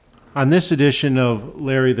On this edition of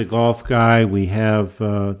Larry the Golf Guy, we have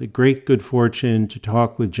the great good fortune to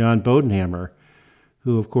talk with John Bodenhamer,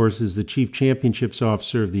 who, of course, is the Chief Championships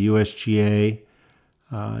Officer of the USGA.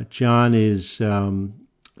 John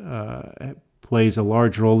plays a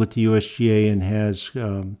large role at the USGA and has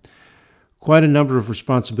quite a number of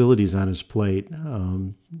responsibilities on his plate,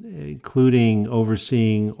 including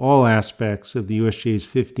overseeing all aspects of the USGA's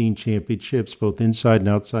 15 championships, both inside and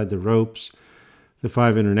outside the ropes, the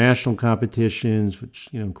 5 international competitions, which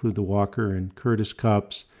include the Walker and Curtis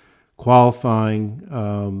Cups,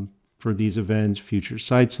 qualifying for these events, future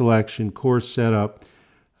site selection, course setup.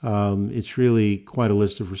 It's really quite a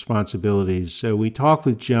list of responsibilities. So we talked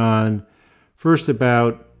with John first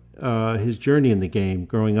about his journey in the game,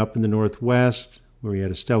 growing up in the Northwest, where he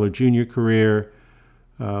had a stellar junior career,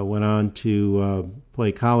 went on to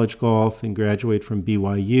play college golf and graduate from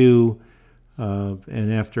BYU.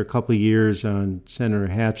 And after a couple of years on Senator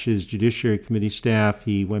Hatch's Judiciary Committee staff,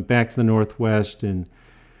 he went back to the Northwest and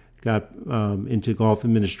got into golf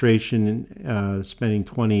administration, spending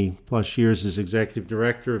 20 plus years as executive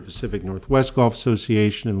director of Pacific Northwest Golf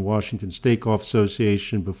Association and Washington State Golf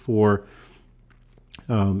Association before,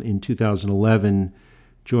 in 2011,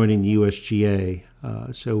 joining the USGA.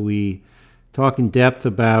 So we talk in depth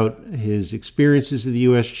about his experiences at the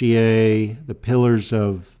USGA, the pillars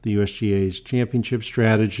of the USGA's championship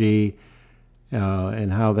strategy,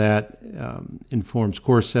 and how that informs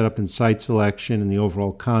course setup and site selection and the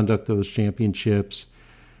overall conduct of those championships.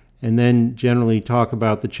 And then generally talk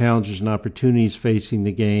about the challenges and opportunities facing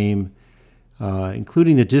the game,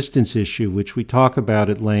 including the distance issue, which we talk about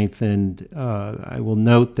at length. And I will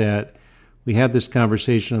note that we had this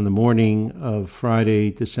conversation on the morning of Friday,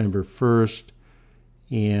 December 1st,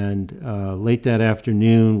 and late that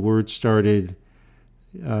afternoon, word started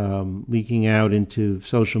leaking out into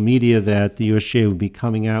social media that the USGA would be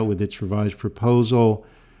coming out with its revised proposal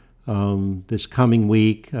this coming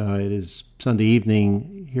week. It is Sunday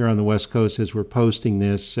evening here on the West Coast as we're posting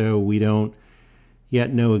this, so we don't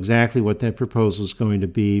yet know exactly what that proposal is going to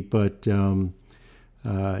be, but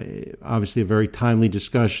obviously a very timely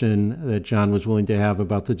discussion that John was willing to have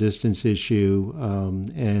about the distance issue.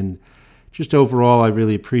 And just overall, I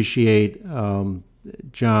really appreciate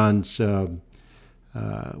John's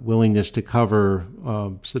willingness to cover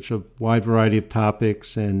such a wide variety of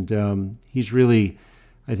topics. And he's really,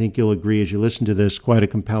 I think you'll agree as you listen to this, quite a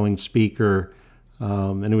compelling speaker.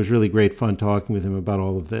 And it was really great fun talking with him about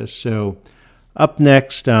all of this. So up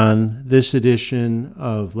next on this edition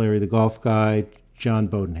of Larry the Golf Guy, John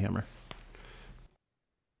Bodenhamer.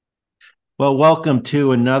 Well, welcome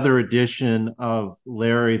to another edition of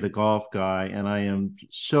Larry the Golf Guy, and I am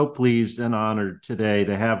so pleased and honored today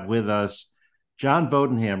to have with us John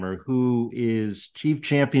Bodenhamer, who is Chief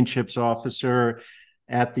Championships Officer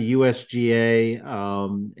at the USGA,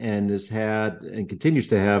 and has had and continues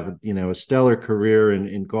to have a stellar career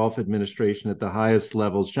in golf administration at the highest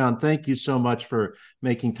levels. John, thank you so much for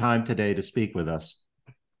making time today to speak with us.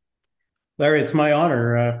 Larry, it's my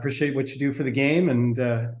honor. Appreciate what you do for the game, and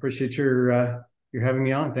appreciate your having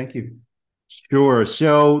me on. Thank you. Sure.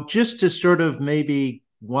 So just to sort of maybe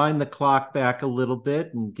wind the clock back a little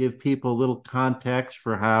bit and give people a little context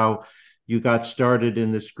for how you got started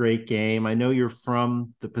in this great game. I know you're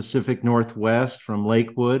from the Pacific Northwest, from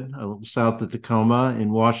Lakewood, south of Tacoma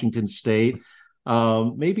in Washington State.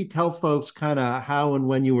 Maybe tell folks kind of how and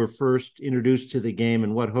when you were first introduced to the game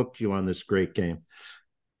and what hooked you on this great game.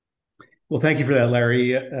 Well, thank you for that,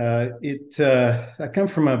 Larry. I come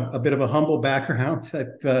from a bit of a humble background.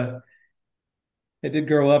 I did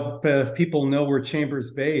grow up, if people know where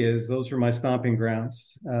Chambers Bay is, those were my stomping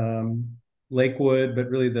grounds. Lakewood, but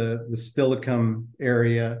really the Stillicum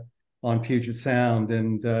area on Puget Sound.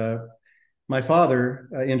 And my father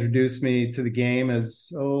introduced me to the game as,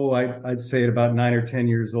 I'd say at about 9 or 10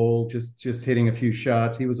 years old, just hitting a few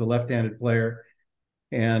shots. He was a left-handed player,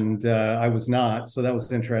 and I was not, so that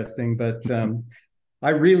was interesting. But I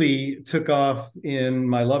really took off in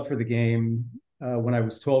my love for the game when I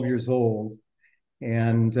was 12 years old,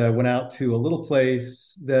 and went out to a little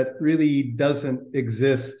place that really doesn't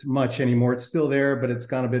exist much anymore. It's still there, but it's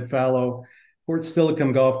gone a bit fallow. Fort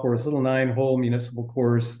Stillicum Golf Course, little 9-hole municipal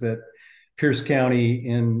course that Pierce County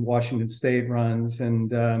in Washington State runs.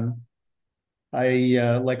 And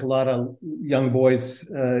I, like a lot of young boys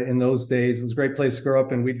in those days, it was a great place to grow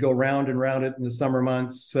up, and we'd go round and round it in the summer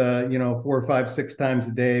months, 4, 5, 6 times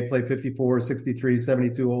a day, play 54, 63,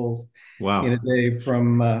 72 holes in a day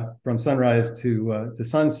from sunrise to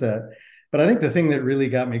sunset. But I think the thing that really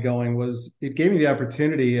got me going was it gave me the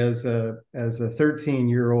opportunity as a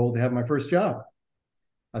 13-year-old to have my first job.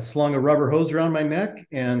 I slung a rubber hose around my neck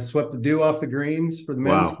and swept the dew off the greens for the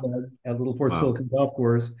men's Wow. club at Little Fort Wow. Silicon Golf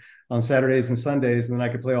Course on Saturdays and Sundays, and then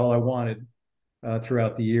I could play all I wanted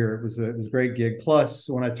throughout the year. It was a great gig. Plus,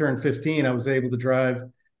 when I turned 15, I was able to drive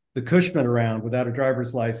the Cushman around without a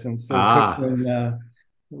driver's license. Ah,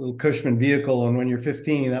 Little Cushman vehicle. And when you're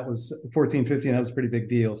 15, that was 14, 15, that was a pretty big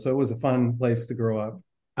deal. So it was a fun place to grow up.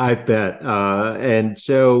 I bet. And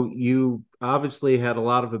so you obviously had a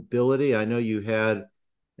lot of ability. I know you had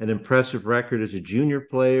an impressive record as a junior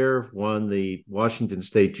player, won the Washington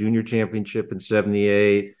State Junior Championship in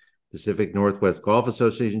 78, Pacific Northwest Golf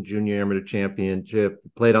Association Junior Amateur Championship,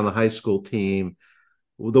 played on the high school team.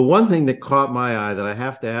 The one thing that caught my eye that I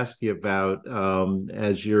have to ask you about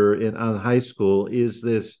as you're on high school is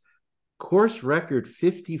this course record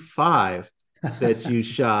 55 that you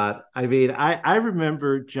shot. I mean, I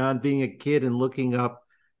remember, John, being a kid and looking up,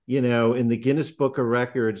 in the Guinness Book of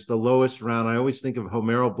Records, the lowest round. I always think of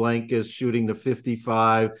Homero Blancas shooting the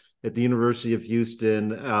 55 at the University of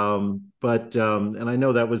Houston. And I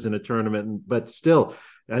know that was in a tournament, but still,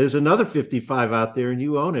 there's another 55 out there and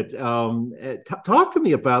you own it. Talk to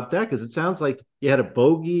me about that, because it sounds like you had a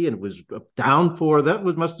bogey and it was a downpour. That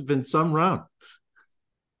must have been some round.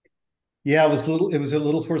 Yeah, it was a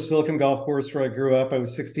Little Fort Silicon Golf Course where I grew up. I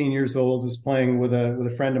was 16 years old, was playing with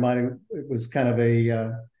a friend of mine. It was kind of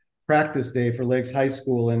a practice day for Lakes High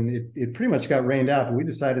School, and it pretty much got rained out, but we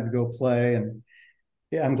decided to go play. And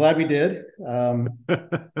yeah, I'm glad we did.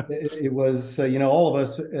 It was, all of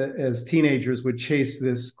us as teenagers would chase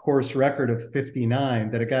this course record of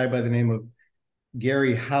 59 that a guy by the name of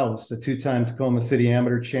Gary House, a two-time Tacoma City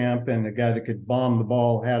amateur champ and a guy that could bomb the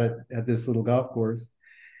ball, had it at this little golf course.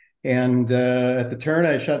 And at the turn,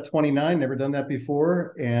 I shot 29, never done that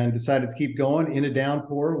before, and decided to keep going in a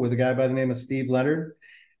downpour with a guy by the name of Steve Leonard.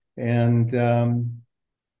 And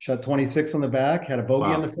shot 26 on the back, had a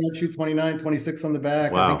bogey on the Wow. front, shoot 29, 26 on the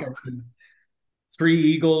back. I think I Wow. had three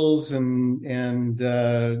eagles and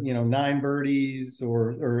nine birdies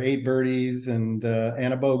or eight birdies and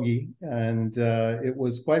a bogey. And it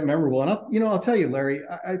was quite memorable. And I'll tell you, Larry,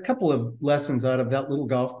 a couple of lessons out of that little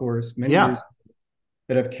golf course many years Yeah.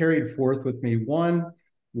 that have carried forth with me. One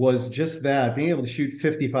was just that, being able to shoot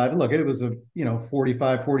 55. Look, it was a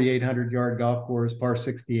 45, 4,800 yard golf course, par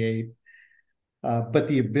 68. But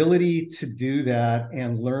the ability to do that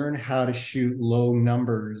and learn how to shoot low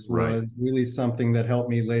numbers Right. was really something that helped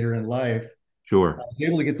me later in life. I Sure. was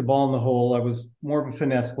able to get the ball in the hole. I was more of a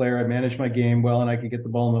finesse player. I managed my game well, and I could get the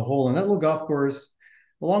ball in the hole. And that little golf course,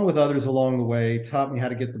 along with others along the way, taught me how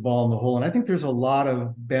to get the ball in the hole. And I think there's a lot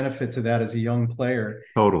of benefit to that as a young player,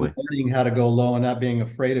 Totally. learning how to go low and not being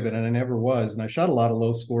afraid of it. And I never was. And I shot a lot of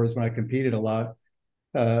low scores when I competed a lot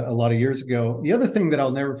of years ago. The other thing that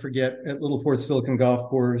I'll never forget at Little Fort Silicon Golf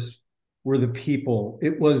Course were the people.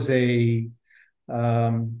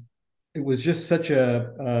 Um, it was just such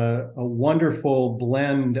a wonderful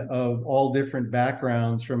blend of all different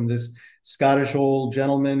backgrounds, from this Scottish old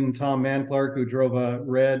gentleman, Tom Manclark, who drove a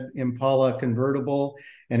red Impala convertible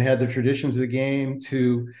and had the traditions of the game,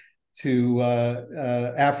 to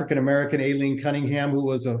African American Aileen Cunningham, who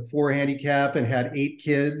was a 4 handicap and had 8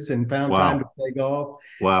 kids and found time to Wow. play golf.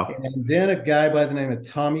 Wow. And then a guy by the name of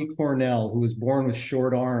Tommy Cornell, who was born with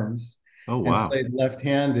short arms Oh, and wow. played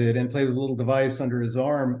left-handed and played with a little device under his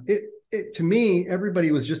arm. To me,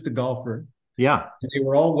 everybody was just a golfer. Yeah. They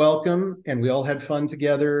were all welcome, and we all had fun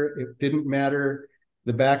together. It didn't matter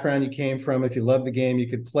the background you came from. If you loved the game, you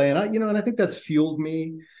could play. And I think that's fueled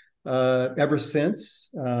me ever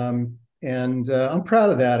since. And I'm proud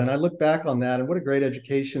of that. And I look back on that, and what a great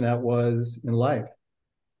education that was in life.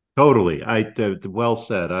 Totally. Well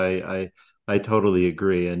said. I totally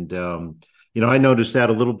agree. And I noticed that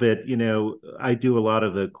a little bit. I do a lot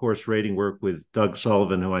of the course rating work with Doug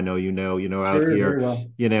Sullivan, who I know out Sure, very here. well.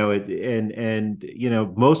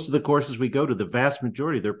 Most of the courses we go to, the vast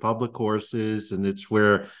majority, they're public courses, and it's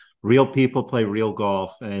where real people play real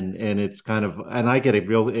golf, and it's kind of, and I get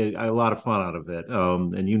a lot of fun out of it.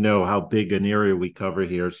 And how big an area we cover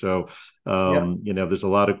here, so Yep. there's a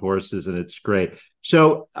lot of courses, and it's great.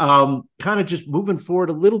 So, kind of just moving forward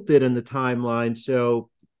a little bit in the timeline. So,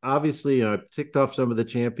 obviously, I ticked off some of the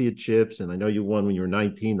championships, and I know you won when you were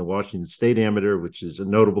 19, the Washington State Amateur, which is a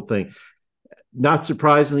notable thing. Not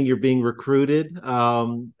surprisingly, you're being recruited.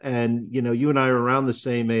 And, you and I are around the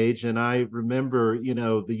same age. And I remember,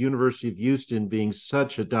 the University of Houston being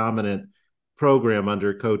such a dominant program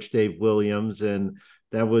under Coach Dave Williams. And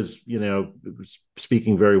that was,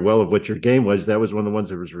 speaking very well of what your game was. That was one of the ones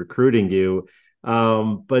that was recruiting you.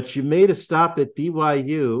 But you made a stop at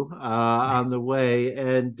BYU on the way.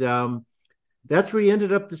 And that's where you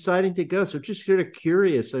ended up deciding to go. So just sort of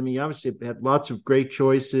curious. I mean, you obviously had lots of great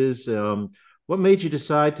choices. What made you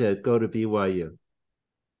decide to go to BYU? It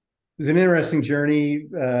was an interesting journey.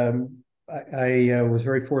 I was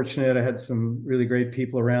very fortunate. I had some really great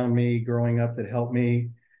people around me growing up that helped me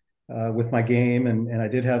with my game, and I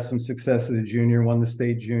did have some success as a junior. Won the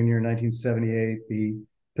state junior in 1978, the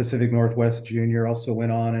Pacific Northwest Junior. Also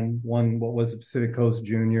went on and won what was the Pacific Coast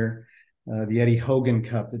Junior, the Eddie Hogan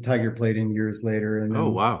Cup that Tiger played in years later, and Oh,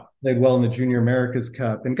 then wow. played well in the Junior Americas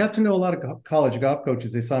Cup, and got to know a lot of college golf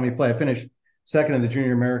coaches. They saw me play. I finished second in the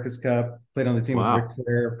Junior Americas Cup. Played on the team with Rick Wow.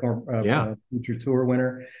 Flair, Yeah. future tour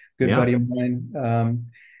winner, good Yeah. buddy of mine.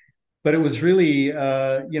 But it was really,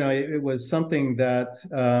 it was something that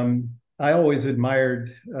I always admired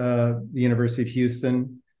the University of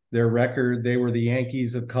Houston, their record. They were the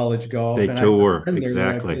Yankees of college golf. They And I had a tour. friend there that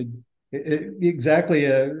I Exactly. played exactly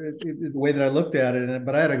the way that I looked at it.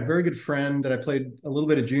 But I had a very good friend that I played a little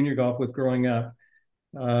bit of junior golf with growing up,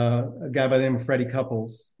 a guy by the name of Freddie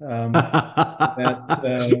Couples.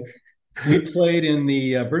 That We played in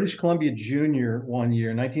the British Columbia Junior one year,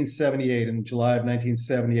 1978, in July of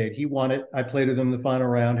 1978. He won it. I played with him in the final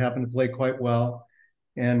round, happened to play quite well.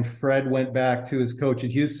 And Fred went back to his coach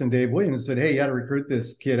at Houston, Dave Williams, and said, "Hey, you got to recruit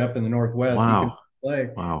this kid up in the Northwest. He can Wow. play."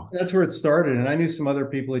 Wow. That's where it started. And I knew some other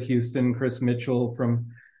people at Houston, Chris Mitchell from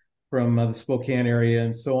the Spokane area,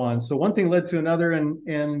 and so on. So one thing led to another,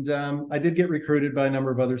 and I did get recruited by a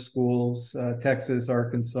number of other schools, Texas,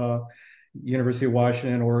 Arkansas, University of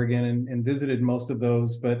Washington, Oregon, and visited most of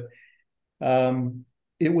those. But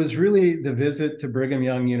it was really the visit to Brigham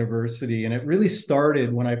Young University, and it really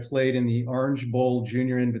started when I played in the Orange Bowl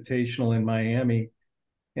Junior Invitational in Miami,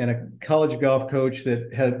 and a college golf coach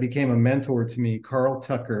that became a mentor to me, Carl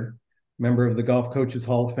Tucker, member of the Golf Coaches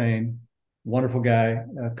Hall of Fame, wonderful guy,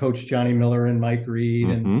 Coach Johnny Miller and Mike Reed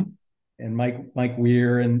Mm-hmm. and Mike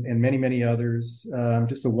Weir and many others.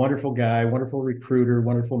 Just a wonderful guy, wonderful recruiter,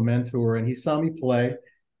 wonderful mentor. And he saw me play.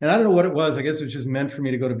 And I don't know what it was. I guess it was just meant for me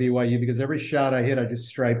to go to BYU because every shot I hit, I just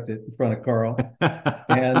striped it in front of Carl.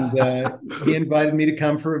 And he invited me to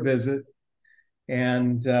come for a visit.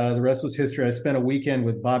 And the rest was history. I spent a weekend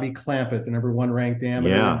with Bobby Clampett, the number one ranked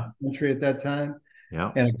amateur in Yeah. the country at that time.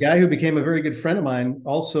 Yeah. And a guy who became a very good friend of mine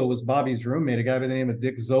also was Bobby's roommate, a guy by the name of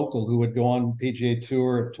Dick Zokel, who would go on PGA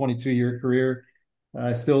Tour, a 22-year career.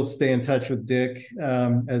 I still stay in touch with Dick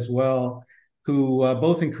as well, who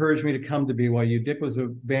both encouraged me to come to BYU. Dick was a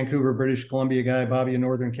Vancouver, British Columbia guy, Bobby a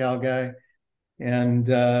Northern Cal guy. And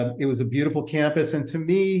it was a beautiful campus. And to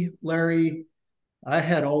me, Larry, I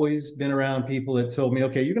had always been around people that told me,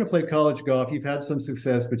 okay, you're going to play college golf. You've had some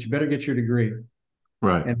success, but you better get your degree.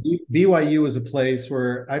 Right. And BYU was a place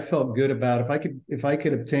where I felt good about if I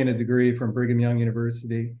could obtain a degree from Brigham Young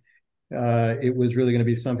University, it was really going to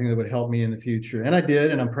be something that would help me in the future. And I did,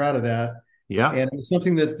 and I'm proud of that. Yeah. And it was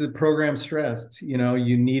something that the program stressed. You know,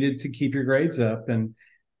 you needed to keep your grades up, and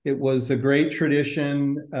it was a great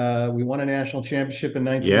tradition. We won a national championship in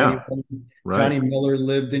Yeah. 1981. Right. Johnny Miller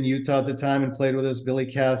lived in Utah at the time and played with us. Billy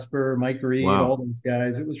Casper, Mike Reed, all Wow. those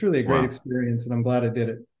guys. It was really a great Wow. experience, and I'm glad I did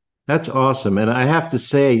it. That's awesome. And I have to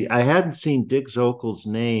say, I hadn't seen Dick Zokel's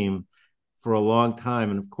name for a long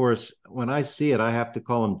time. And of course, when I see it, I have to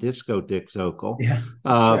call him Disco Dick Zokel, Yeah,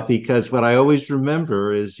 that's right. because what I always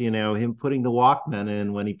remember is, him putting the Walkman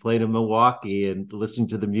in when he played in Milwaukee and listening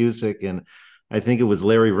to the music. And I think it was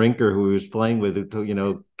Larry Rinker who he was playing with,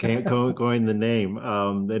 who, coined the name.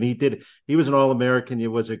 And he was an All-American. It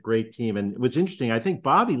was a great team. And it was interesting. I think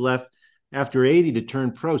Bobby left after 80 to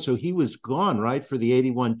turn pro. So he was gone, right, for the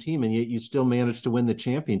 81 team. And yet you still managed to win the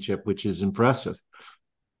championship, which is impressive.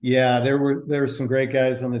 Yeah, there were some great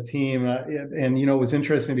guys on the team, and it was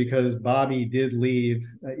interesting because Bobby did leave.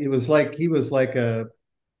 It was like he was like a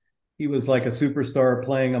superstar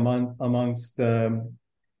playing amongst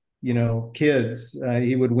kids.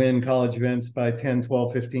 He would win college events by 10,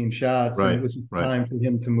 12, 15 shots, and it Right, was right. time for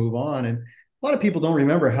him to move on. And a lot of people don't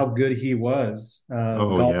remember how good he was,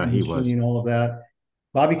 Oh, golf yeah, he was. machine, all of that.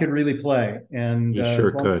 Bobby could really play, and He there's sure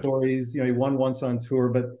a lot of could. stories. He won once on tour,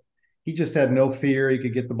 but he just had no fear. He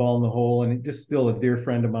could get the ball in the hole, and just still a dear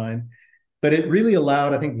friend of mine. But it really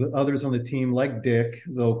allowed, I think, the others on the team, like Dick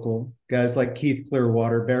Zokel, guys like Keith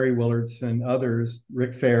Clearwater, Barry Willardson, others,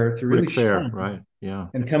 Rick Fair, to really Rick Fair, shine right? Yeah.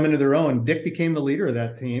 and come into their own. Dick became the leader of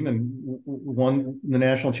that team and won the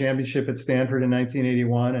national championship at Stanford in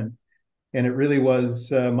 1981, and it really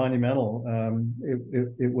was monumental.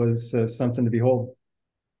 It was something to behold.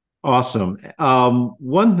 Awesome.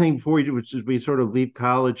 One thing before we sort of leave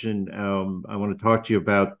college, and I want to talk to you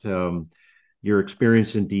about your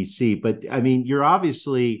experience in DC. But I mean, you're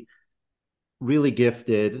obviously really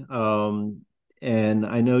gifted. and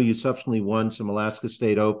I know you subsequently won some Alaska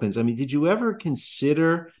State Opens. I mean, did you ever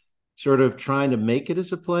consider sort of trying to make it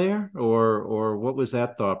as a player, or what was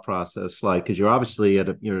that thought process like? Because you're obviously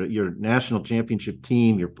at your national championship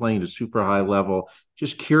team, you're playing at a super high level.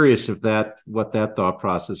 Just curious if what that thought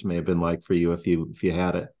process may have been like for you if you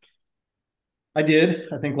had it. I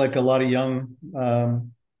did. I think like a lot of young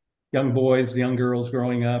boys, young girls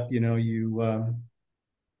growing up, you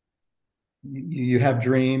have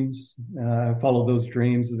dreams. I followed those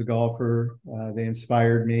dreams as a golfer. They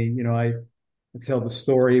inspired me. I tell the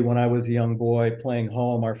story when I was a young boy playing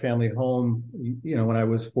home, our family home, when I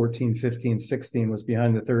was 14, 15, 16, was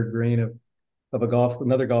behind the third green of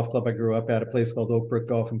another golf club I grew up at, a place called Oak Brook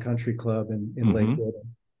Golf and Country Club in Lakewood.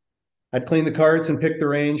 I'd clean the carts and pick the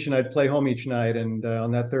range, and I'd play home each night. And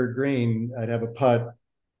on that third green, I'd have a putt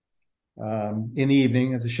in the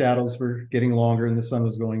evening as the shadows were getting longer and the sun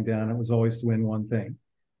was going down. It was always to win one thing.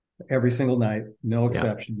 Every single night, no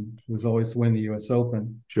exception. It was always to win the U.S.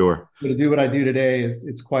 Open. Sure. But to do what I do today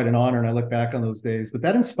it's quite an honor, and I look back on those days. But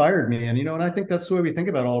that inspired me, and and I think that's the way we think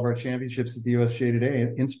about all of our championships at the USGA today,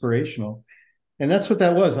 inspirational. And that's what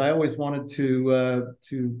that was. I always wanted to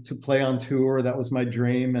play on tour. That was my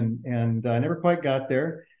dream, and I never quite got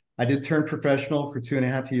there. I did turn professional for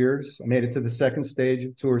 2.5 years. I made it to the second stage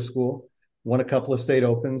of tour school, won a couple of state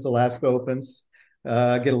opens, Alaska Opens.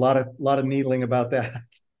 Get a lot of needling about that.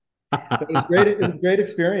 It was great. It was a great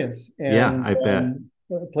experience. And, yeah, I bet.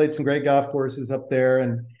 Played some great golf courses up there,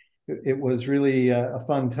 and it was really a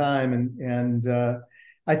fun time. And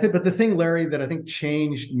I think, but the thing, Larry, that I think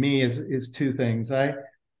changed me is two things. I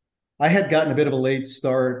had gotten a bit of a late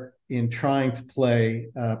start in trying to play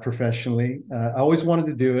professionally. I always wanted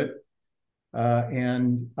to do it.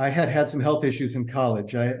 And I had some health issues in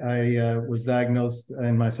college. I was diagnosed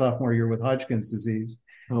in my sophomore year with Hodgkin's disease.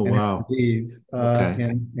 Oh, and wow. had to leave, Okay.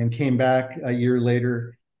 and came back a year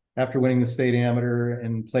later after winning the state amateur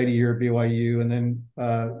and played a year at BYU. And then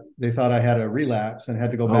they thought I had a relapse and had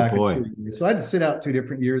to go Oh, back. boy. So I had to sit out 2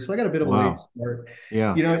 different years. So I got a bit of a late Wow. start.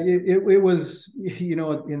 Yeah. It was,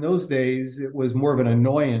 in those days, it was more of an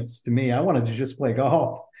annoyance to me. I wanted to just play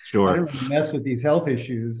golf. I Sure. didn't want to mess with these health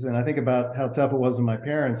issues. And I think about how tough it was on my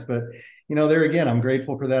parents. But, there again, I'm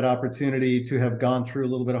grateful for that opportunity to have gone through a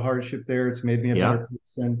little bit of hardship there. It's made me a Yeah. better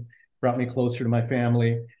person, brought me closer to my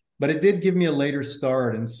family. But it did give me a later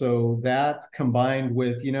start. And so that combined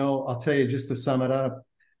with, I'll tell you, just to sum it up,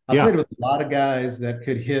 I Yeah. played with a lot of guys that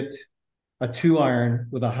could hit a 2-iron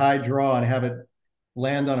with a high draw and have it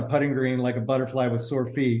land on a putting green like a butterfly with sore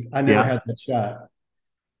feet. I never Yeah. had that shot.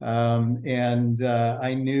 And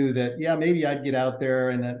I knew that, maybe I'd get out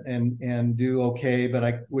there and do okay, but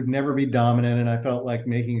I would never be dominant. And I felt like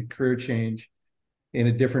making a career change in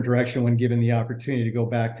a different direction when given the opportunity to go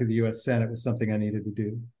back to the U.S. Senate was something I needed to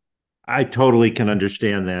do. I totally can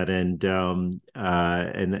understand that, and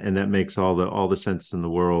that makes all the sense in the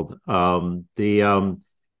world.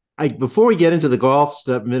 Before we get into the golf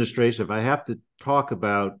stuff, administration, I have to talk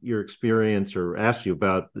about your experience or ask you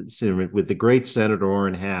about with the great Senator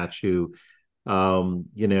Orrin Hatch, who,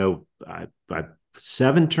 I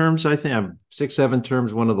 7 terms, I think, I'm 6, 7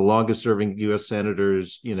 terms, one of the longest serving U.S.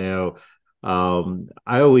 senators. I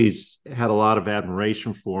always had a lot of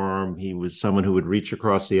admiration for him. He was someone who would reach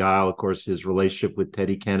across the aisle. Of course, his relationship with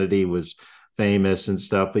Teddy Kennedy was famous and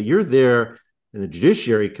stuff. But you're there in the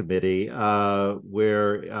Judiciary Committee,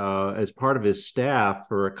 where as part of his staff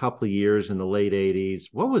for a couple of years in the late 80s.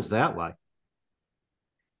 What was that like?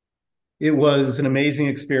 It was an amazing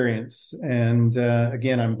experience. And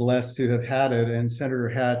again, I'm blessed to have had it. And Senator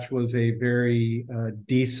Hatch was a very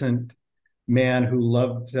decent man who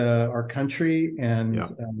loved our country and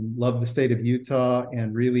loved the state of Utah,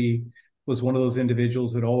 and really was one of those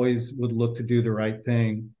individuals that always would look to do the right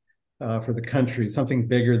thing for the country, something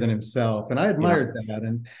bigger than himself. And I admired that.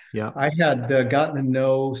 And I had gotten to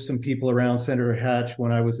know some people around Senator Hatch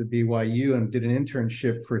when I was at BYU and did an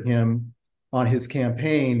internship for him on his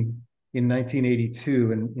campaign in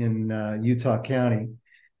 1982 in Utah County.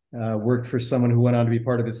 Worked for someone who went on to be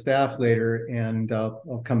part of his staff later, and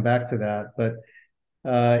I'll come back to that. But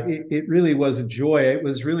it really was a joy.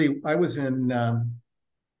 I was in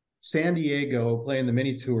San Diego playing the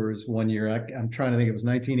mini tours one year. I'm trying to think, it was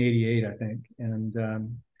 1988, I think. And,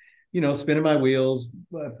 spinning my wheels,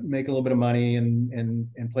 making a little bit of money and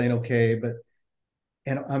playing okay.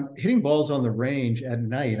 And I'm hitting balls on the range at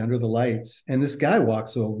night under the lights. And this guy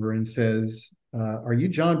walks over and says, "Are you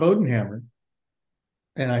John Bodenhamer?"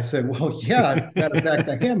 And I said, "Well, yeah, matter of fact,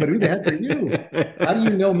 I am, but who the heck are you? How do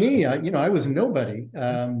you know me?" I was nobody.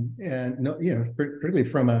 And no, particularly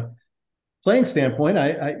from a playing standpoint,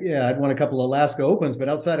 I'd won a couple of Alaska Opens, but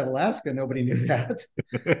outside of Alaska, nobody knew that.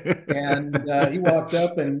 And he walked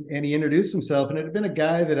up and he introduced himself, and it had been a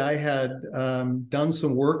guy that I had done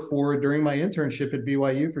some work for during my internship at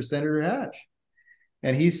BYU for Senator Hatch.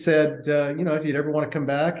 And he said, if you'd ever want to come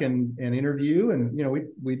back and interview, and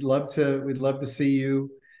we'd love to see you.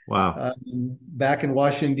 Wow. Back in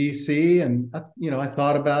Washington D.C. And I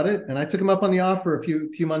thought about it, and I took him up on the offer a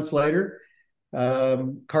few months later.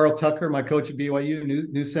 Carl Tucker, my coach at BYU,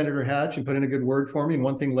 knew Senator Hatch and put in a good word for me, and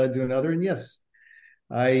one thing led to another. And yes,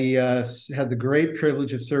 I had the great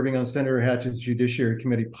privilege of serving on Senator Hatch's Judiciary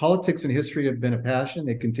Committee. Politics and history have been a passion.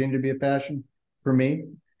 They continue to be a passion for me.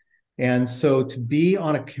 And so to be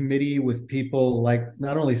on a committee with people like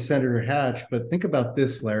not only Senator Hatch, but think about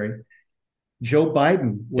this, Larry. Joe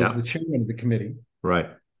Biden was the chairman of the committee. Right.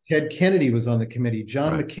 Ted Kennedy was on the committee.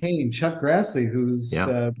 John McCain, Chuck Grassley, who's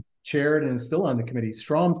chaired and is still on the committee.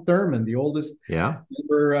 Strom Thurmond, the oldest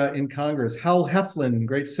member in Congress. Hal Heflin,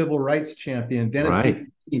 great civil rights champion. Dennis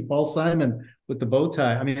McKee, Paul Simon with the bow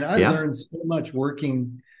tie. I mean, I learned so much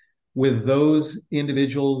working with those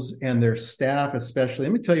individuals and their staff, especially.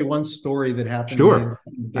 Let me tell you one story that happened daily.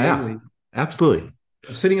 Yeah, absolutely.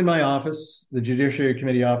 Sitting in my office, the Judiciary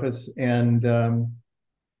Committee office, and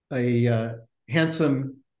a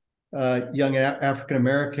handsome young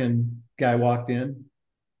African-American guy walked in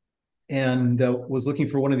and was looking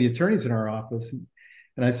for one of the attorneys in our office.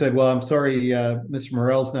 And I said, well, I'm sorry, Mr.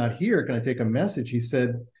 Morell's not here. Can I take a message? He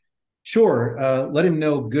said, sure. Let him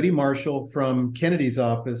know Goody Marshall from Kennedy's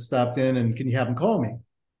office stopped in, and can you have him call me?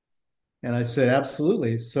 And I said,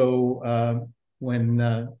 absolutely. So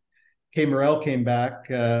when Kay Morell came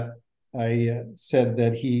back, I said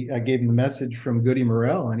that I gave him the message from Goody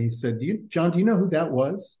Morell, and he said, John, do you know who that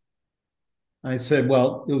was? I said,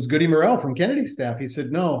 well, it was Goody Morell from Kennedy's staff. He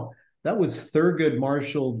said, no, that was Thurgood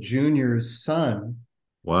Marshall Jr.'s son.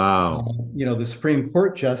 Wow. The Supreme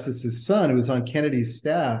Court justice's son, who was on Kennedy's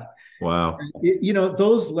staff. Wow.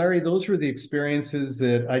 Larry, those were the experiences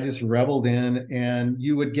that I just reveled in, and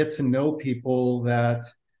you would get to know people that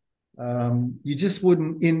you just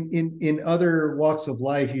wouldn't in other walks of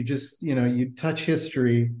life. You just, you touch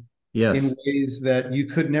history in ways that you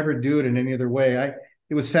could never do it in any other way.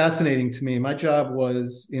 It was fascinating to me. My job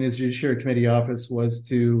was in his Judiciary Committee office was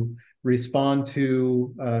to respond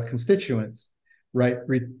to constituents, write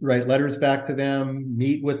letters back to them,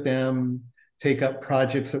 meet with them, take up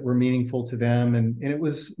projects that were meaningful to them. And it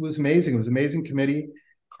was amazing. It was an amazing committee.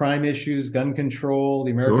 Crime issues, gun control,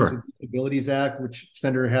 the Americans with Disabilities Act, which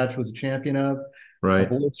Senator Hatch was a champion of,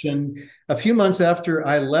 abortion. A few months after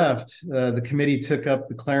I left, the committee took up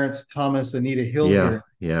the Clarence Thomas, Anita Hill hearing.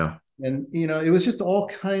 And, it was just all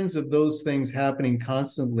kinds of those things happening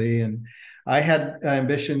constantly. And I had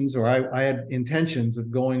ambitions, or I had intentions of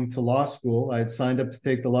going to law school. I had signed up to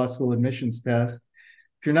take the law school admissions test.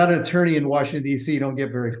 If you're not an attorney in Washington, D.C., you don't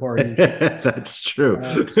get very far. That's true.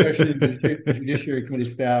 Especially the Judiciary Committee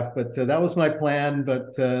staff. But that was my plan.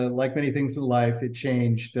 But like many things in life, it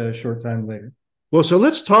changed a short time later. Well, so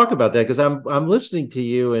let's talk about that, because I'm listening to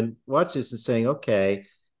you and watch this and saying, okay,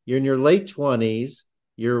 you're in your late 20s.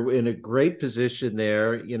 You're in a great position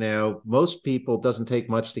there. Most people, doesn't take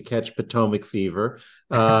much to catch Potomac fever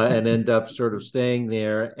and end up sort of staying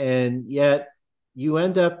there. And yet you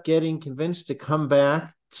end up getting convinced to come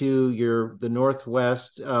back to the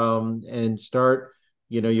Northwest and start,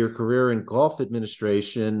 your career in golf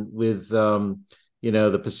administration with, the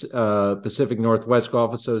Pacific Northwest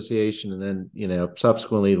Golf Association, and then,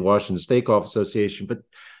 subsequently the Washington State Golf Association. But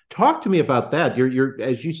talk to me about that. You're,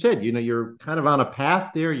 as you said, you're kind of on a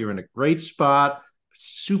path there. You're in a great spot,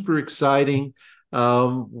 super exciting.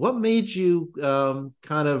 What made you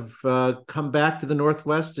kind of come back to the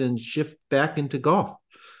Northwest and shift back into golf?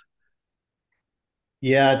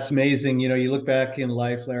 Yeah, it's amazing. You look back in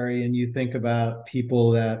life, Larry, and you think about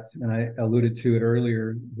people that, and I alluded to it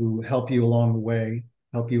earlier, who help you along the way,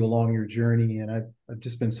 help you along your journey. And I've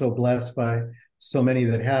just been so blessed by so many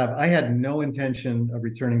that have. I had no intention of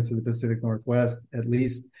returning to the Pacific Northwest, at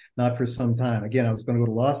least not for some time. Again, I was going to go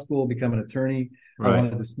to law school, become an attorney. I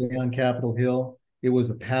wanted to stay on Capitol Hill. It was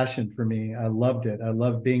a passion for me. I loved it. I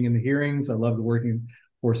loved being in the hearings. I loved working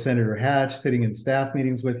for Senator Hatch, sitting in staff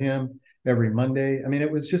meetings with him every Monday. I mean,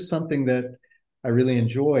 it was just something that I really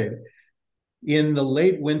enjoyed. In the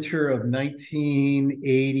late winter of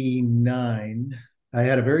 1989, I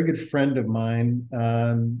had a very good friend of mine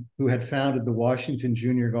who had founded the Washington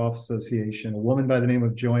Junior Golf Association, a woman by the name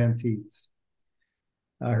of Joanne Teets.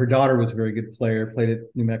 Her daughter was a very good player, played at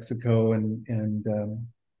New Mexico, and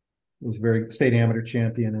was very state amateur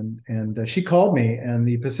champion, and she called me, and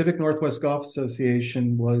the Pacific Northwest Golf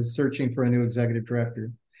Association was searching for a new executive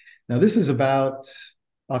director. Now, this is about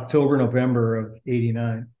October, November of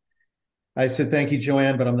 '89. I said, "Thank you,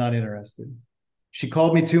 Joanne, but I'm not interested." She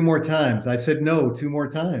called me two more times. I said no two more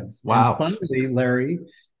times. Wow. And finally, Larry,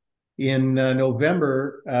 in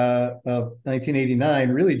November of 1989,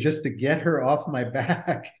 really just to get her off my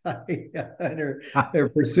back and her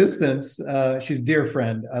persistence. She's a dear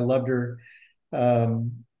friend. I loved her,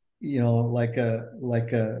 like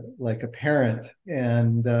a parent.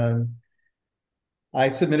 And I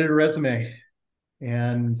submitted a resume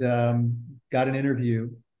and got an interview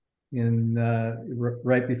in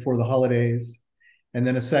right before the holidays, and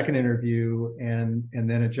then a second interview, and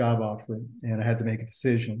then a job offer, and I had to make a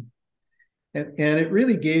decision. And it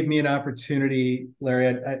really gave me an opportunity,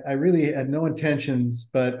 Larry. I really had no intentions,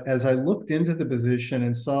 but as I looked into the position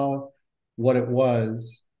and saw what it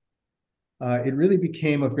was, it really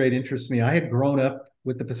became of great interest to me. I had grown up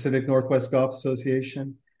with the Pacific Northwest Golf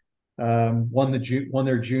Association, won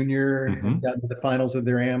their junior, and got to the finals of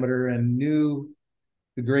their amateur, and knew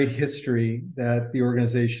the great history that the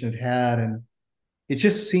organization had. And it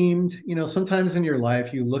just seemed, sometimes in your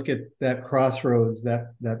life, you look at that crossroads,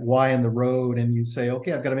 that Y in the road, and you say,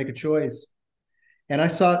 okay, I've got to make a choice. And I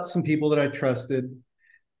sought some people that I trusted,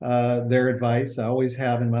 their advice. I always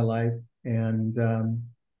have in my life. And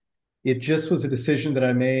it just was a decision that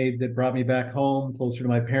I made that brought me back home, closer to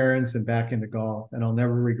my parents, and back into golf. And I'll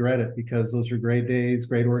never regret it, because those were great days,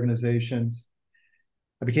 great organizations.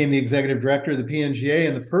 I became the executive director of the PNGA,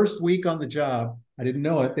 and the first week on the job, I didn't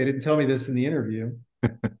know it. They didn't tell me this in the interview,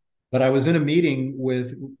 but I was in a meeting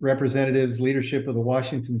with representatives, leadership of the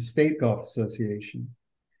Washington State Golf Association.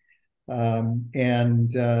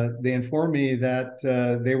 And they informed me that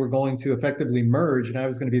they were going to effectively merge, and I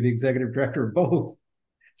was going to be the executive director of both.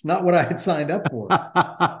 It's not what I had signed up for,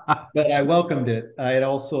 but I welcomed it. I had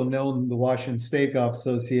also known the Washington State Golf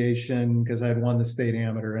Association because I had won the state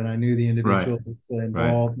amateur, and I knew the individuals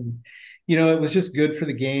involved. Right. And, it was just good for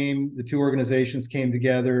the game. The two organizations came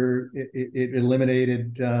together. It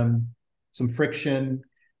eliminated some friction,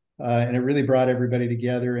 and it really brought everybody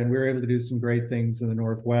together. And we were able to do some great things in the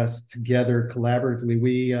Northwest together, collaboratively.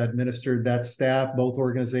 We administered that staff, both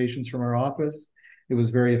organizations, from our office. It was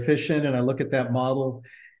very efficient, and I look at that model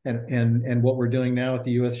and what we're doing now at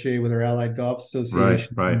the USGA with our Allied Golf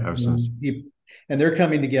Association. Right. And they're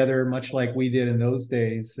coming together much like we did in those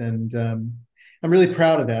days. And I'm really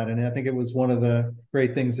proud of that. And I think it was one of the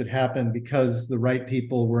great things that happened because the right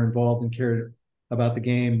people were involved and cared about the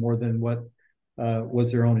game more than what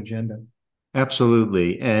was their own agenda.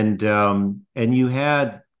 Absolutely. And you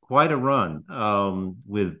had quite a run on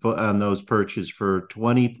those perches for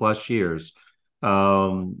 20 plus years.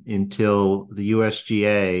 Until the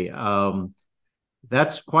USGA.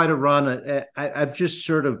 That's quite a run. I'm just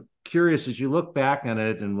sort of curious, as you look back on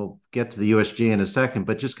it, and we'll get to the USGA in a second,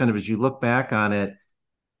 but just kind of as you look back on it,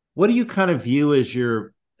 what do you kind of view as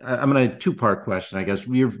I'm going to two-part question, I guess,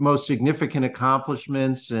 your most significant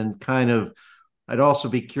accomplishments, and kind of, I'd also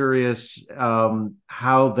be curious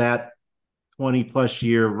how that 20 plus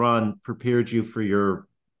year run prepared you for your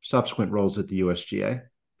subsequent roles at the USGA.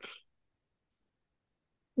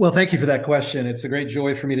 Well, thank you for that question. It's a great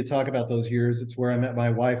joy for me to talk about those years. It's where I met my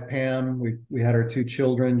wife, Pam. We had our two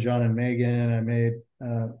children, John and Megan. I made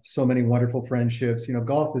so many wonderful friendships.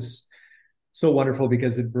 Golf is so wonderful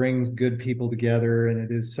because it brings good people together, and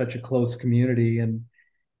it is such a close community. And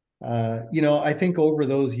I think over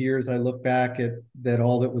those years, I look back at that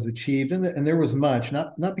all that was achieved, and there was much,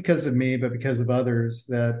 not because of me, but because of others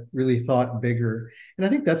that really thought bigger. And I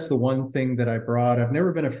think that's the one thing that I brought. I've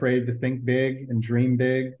never been afraid to think big and dream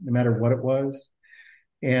big, no matter what it was.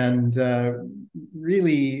 And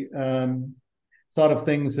really thought of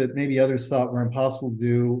things that maybe others thought were impossible to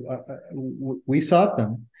do. We sought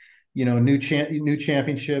them. New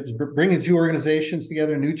championships, bringing two organizations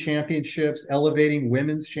together, new championships, elevating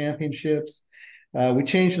women's championships. We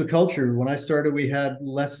changed the culture. When I started, we had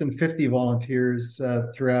less than 50 volunteers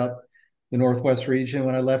throughout the Northwest region.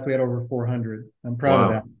 When I left, we had over 400. I'm proud of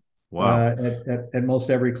that. Wow. At most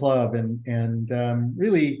every club. And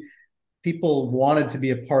really, people wanted to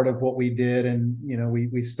be a part of what we did. And,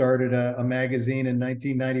 we started a magazine in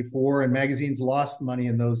 1994, and magazines lost money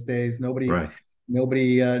in those days. Nobody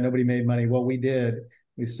made money. Well, we did.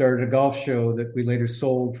 We started a golf show that we later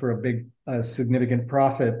sold for a big, significant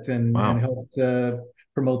profit, and helped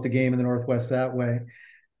promote the game in the Northwest that way.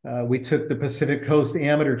 We took the Pacific Coast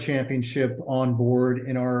Amateur Championship on board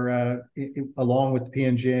in our, along with the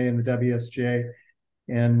PNGA and the WSGA,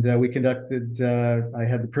 And we conducted, I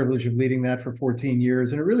had the privilege of leading that for 14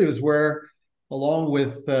 years. And it really was where, along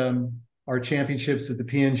with our championships at the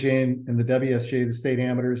PNJ and the WSGA, the state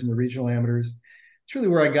amateurs and the regional amateurs, it's really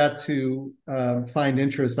where I got to find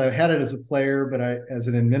interest. I had it as a player, but as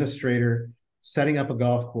an administrator, setting up a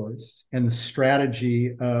golf course and the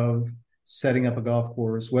strategy of setting up a golf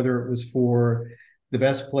course, whether it was for the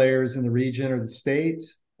best players in the region or the state,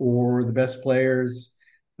 or the best players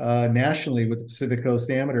nationally with the Pacific Coast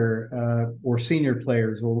Amateur, or senior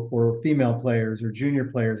players, or female players, or junior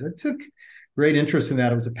players. I took great interest in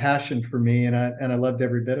that. It was a passion for me, and I loved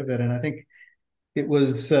every bit of it. And I think it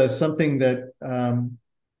was something that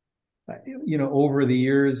over the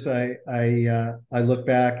years, I look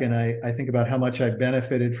back and I think about how much I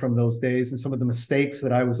benefited from those days and some of the mistakes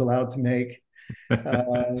that I was allowed to make,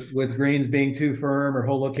 with greens being too firm or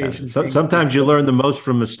hole locations. So, sometimes you learn the most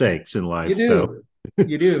from mistakes in life. You do.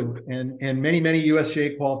 You do. And many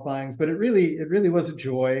USGA qualifyings, but it really was a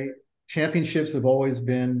joy. Championships have always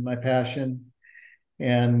been my passion.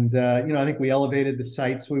 And, I think we elevated the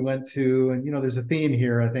sites we went to, and, there's a theme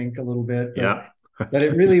here, I think, a little bit. But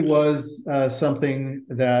it really was something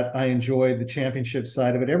that I enjoyed, the championship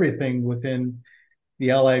side of it, everything within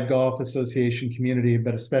the Allied Golf Association community,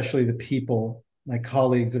 but especially the people, my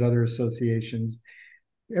colleagues at other associations.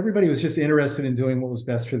 Everybody was just interested in doing what was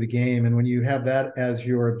best for the game. And when you have that as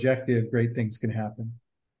your objective, great things can happen.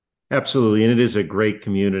 Absolutely. And it is a great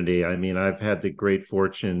community. I mean, I've had the great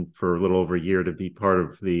fortune for a little over a year to be part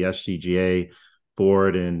of the SCGA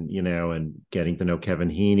board, and, and getting to know Kevin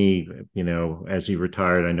Heaney, as he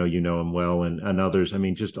retired. I know you know him well, and others. I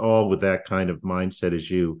mean, just all with that kind of mindset as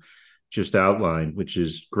you just outlined, which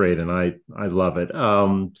is great. And I love it.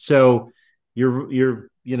 So you're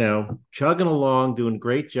chugging along, doing a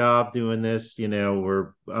great job doing this.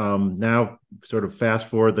 We're now sort of fast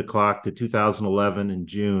forward the clock to 2011 in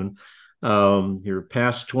June. You're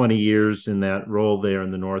past 20 years in that role there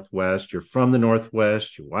in the Northwest. You're from the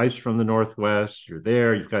Northwest. Your wife's from the Northwest. You're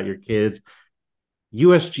there. You've got your kids.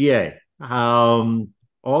 USGA, all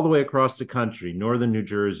the way across the country, northern New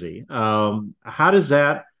Jersey. How does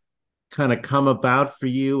that kind of come about for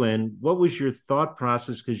you, and what was your thought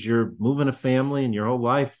process, because you're moving a family and your whole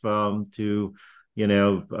life to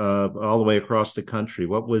all the way across the country?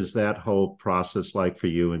 What was that whole process like for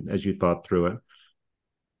you, and as you thought through it?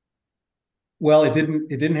 Well, it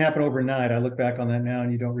didn't happen overnight. I look back on that now,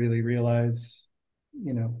 and you don't really realize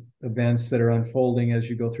events that are unfolding as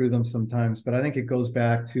you go through them sometimes. But I think it goes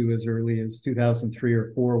back to as early as 2003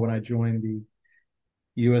 or 4 when I joined the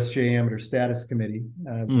USGA Amateur Status Committee.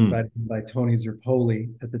 I was invited by Tony Zerpoli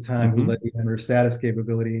at the time, who led the amateur status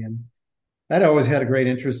capability. And I'd always had a great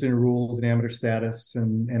interest in rules and amateur status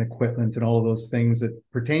and equipment and all of those things that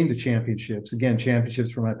pertain to championships. Again,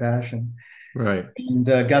 championships were my passion. Right. And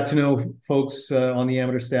got to know folks on the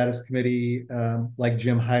Amateur Status Committee, like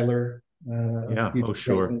Jim Heiler.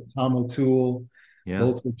 Sure. Tom O'Toole.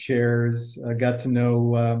 Both were chairs. Got to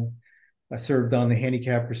know... I served on the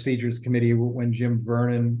Handicap Procedures Committee when Jim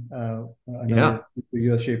Vernon, another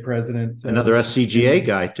USGA president. Another SCGA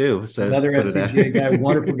guy, too. So another SCGA guy,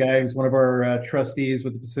 wonderful guy. He was one of our trustees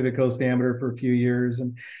with the Pacific Coast Amateur for a few years.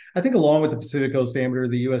 And I think along with the Pacific Coast Amateur,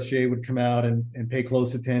 the USGA would come out and pay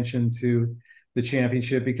close attention to the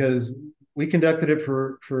championship, because we conducted it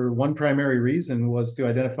for one primary reason, was to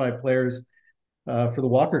identify players for the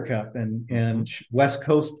Walker Cup and West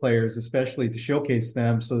Coast players, especially, to showcase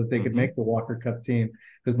them so that they could make the Walker Cup team,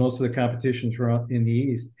 because most of the competitions were in the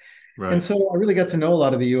East. Right. And so I really got to know a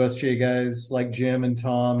lot of the USGA guys like Jim and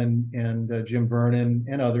Tom and Jim Vernon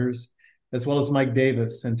and others, as well as Mike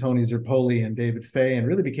Davis and Tony Zerpoli and David Fay, and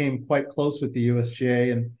really became quite close with the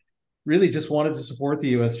USGA and really just wanted to support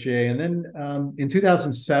the USGA. And then in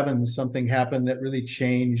 2007, something happened that really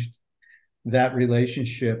changed that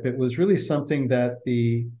relationship. It was really something that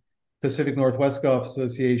the Pacific Northwest Golf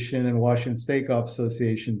Association and Washington State Golf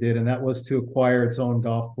Association did, and that was to acquire its own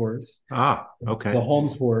golf course. Okay. The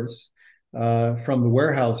home course from the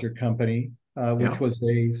Weyerhaeuser Company, which was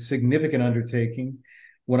a significant undertaking.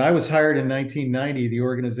 When I was hired in 1990, the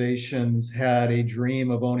organizations had a dream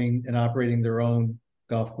of owning and operating their own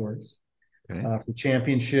golf course for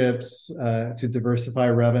championships, to diversify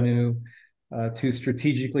revenue, to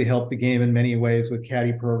strategically help the game in many ways with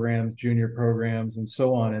caddy programs, junior programs, and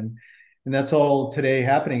so on. And that's all today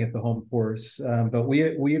happening at the home course. But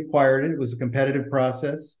we acquired it. It was a competitive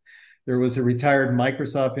process. There was a retired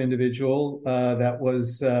Microsoft individual that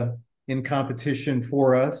was in competition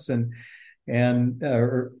for us and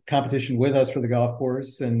or competition with us for the golf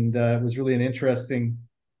course. And it was really an interesting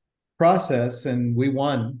process. And we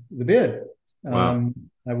won the bid. Wow.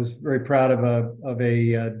 I was very proud of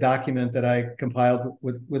a document that I compiled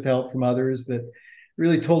with help from others that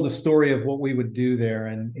really told the story of what we would do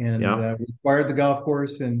there. We acquired the golf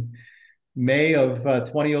course in May of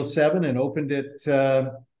 2007 and opened it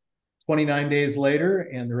 29 days later,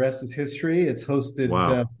 and the rest is history. It's hosted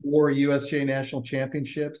 4 USGA national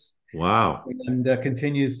championships. Wow. And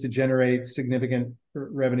continues to generate significant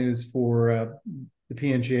revenues for the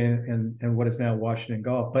PNGA and what is now Washington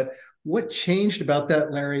Golf. But what changed about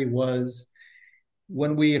that, Larry, was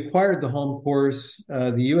when we acquired the home course,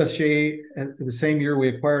 the USGA, the same year we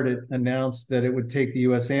acquired it, announced that it would take the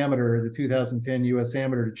U.S. Amateur, the 2010 U.S.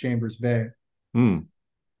 Amateur, to Chambers Bay. And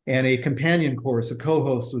a companion course, a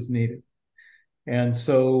co-host, was needed. And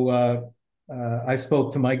so I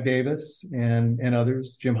spoke to Mike Davis and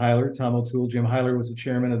others, Jim Hyler, Tom O'Toole. Jim Hyler was the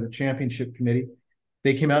chairman of the championship committee.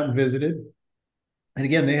 They came out and visited. And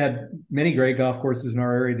again, they had many great golf courses in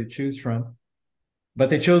our area to choose from. But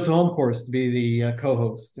they chose the home course to be the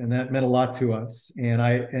co-host, and that meant a lot to us. And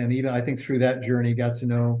I think through that journey, got to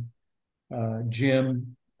know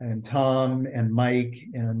Jim and Tom and Mike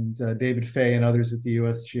and David Fay and others at the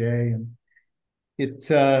USGA. And it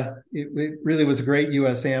really was a great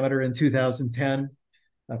U.S. Amateur in 2010.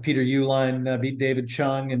 Peter Uihlein beat David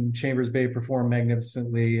Chung, and Chambers Bay performed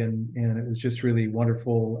magnificently, and it was just really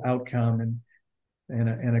wonderful outcome and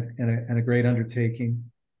a great undertaking.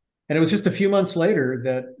 And it was just a few months later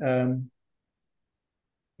that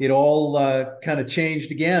it all kind of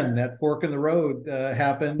changed again. That fork in the road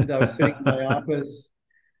happened. I was sitting in my office.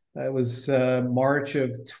 It was March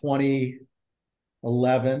of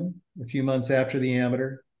 2011, a few months after the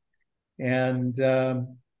amateur. And the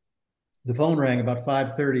phone rang about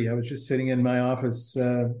 5:30. I was just sitting in my office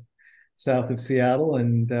south of Seattle,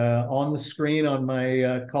 and on the screen on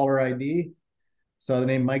my caller ID, saw the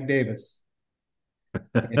name Mike Davis.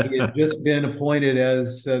 And he had just been appointed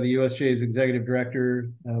as the USGA's executive director,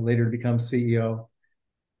 later to become CEO.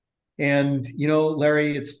 And,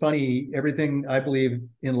 Larry, it's funny. Everything I believe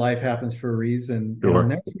in life happens for a reason. Sure. And I'll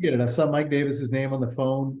never forget it. I saw Mike Davis's name on the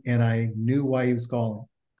phone, and I knew why he was calling.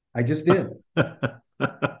 I just did.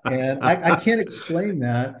 And I can't explain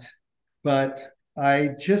that, but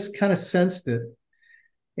I just kind of sensed it.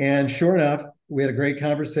 And sure enough, we had a great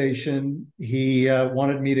conversation. He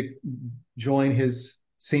wanted me to join his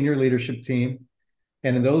senior leadership team.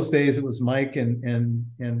 And in those days, it was Mike and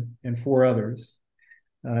 4 others.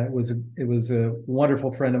 It was a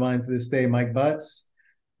wonderful friend of mine to this day, Mike Butts,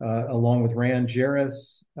 along with Rand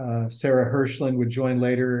Jarris. Sarah Hirschland would join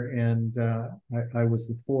later, and I was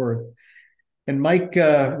the 4th. And Mike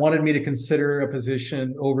wanted me to consider a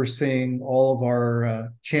position overseeing all of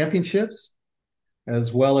our championships,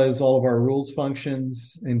 as well as all of our rules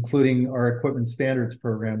functions, including our equipment standards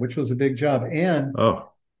program, which was a big job, and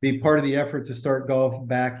be part of the effort to start golf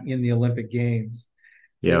back in the Olympic Games.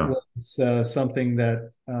 Yeah. It was something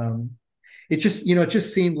that it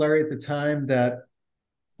just seemed, Larry, at the time that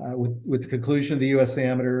with the conclusion of the U.S.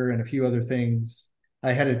 Amateur and a few other things,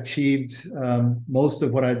 I had achieved most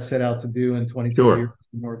of what I'd set out to do in 22 years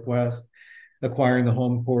in the Northwest, acquiring the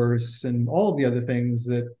home course and all of the other things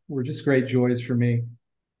that were just great joys for me.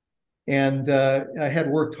 And I had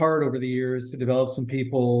worked hard over the years to develop some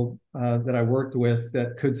people that I worked with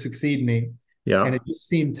that could succeed me. Yeah. And it just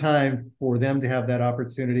seemed time for them to have that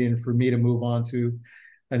opportunity and for me to move on to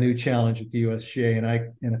a new challenge at the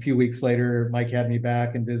USGA. And a few weeks later, Mike had me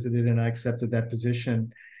back and visited, and I accepted that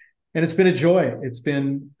position. And it's been a joy. It's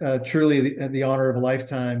been truly the honor of a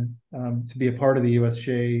lifetime to be a part of the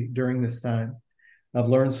USGA during this time. I've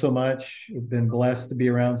learned so much. I've been blessed to be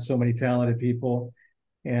around so many talented people.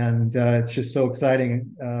 And it's just so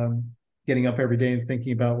exciting getting up every day and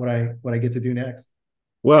thinking about what I get to do next.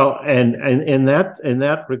 Well, and in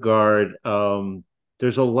that regard,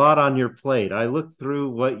 there's a lot on your plate. I looked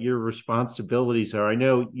through what your responsibilities are. I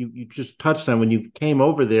know you just touched on when you came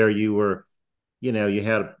over there, you were, you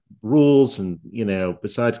had rules and,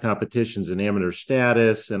 besides competitions and amateur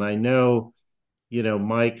status. And I know,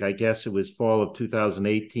 Mike, I guess it was fall of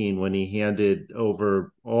 2018 when he handed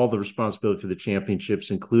over all the responsibility for the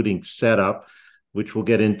championships, including setup, which we'll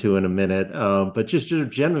get into in a minute. But just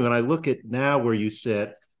generally, when I look at now where you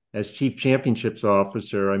sit as Chief Championships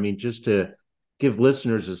Officer, I mean, just to give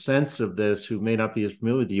listeners a sense of this who may not be as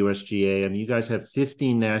familiar with the USGA, I mean, you guys have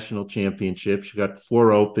 15 national championships. You got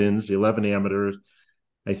 4 Opens, 11 amateurs.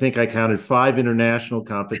 I think I counted 5 international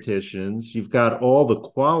competitions. You've got all the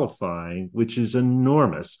qualifying, which is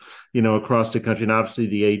enormous, across the country. And obviously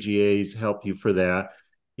the AGAs help you for that.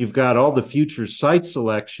 You've got all the future site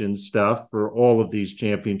selection stuff for all of these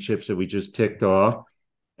championships that we just ticked off.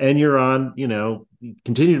 and you're on, you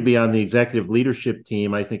continue to be on the executive leadership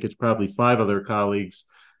team. I think it's probably 5 other colleagues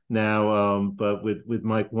now, but with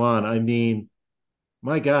Mike Wan, I mean,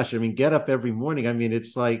 my gosh, I mean, get up every morning. I mean,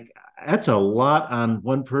 it's like that's a lot on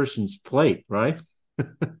one person's plate, right?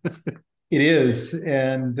 It is,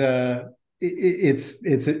 and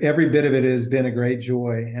it's every bit of it has been a great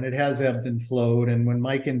joy, and it has ebbed and flowed. And when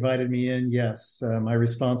Mike invited me in, yes, my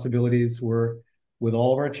responsibilities were with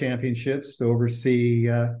all of our championships to oversee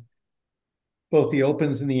both the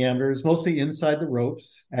opens and the amateurs, mostly inside the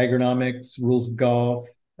ropes, agronomics, rules of golf,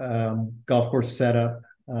 golf course setup.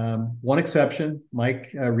 One exception,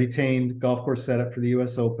 Mike retained golf course setup for the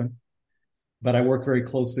U.S. Open, but I worked very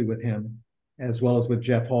closely with him, as well as with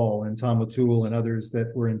Jeff Hall and Tom O'Toole and others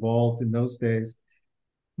that were involved in those days.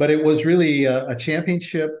 But it was really a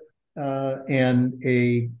championship and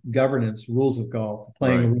a governance, rules of golf,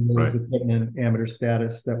 playing rules, equipment, amateur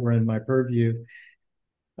status that were in my purview.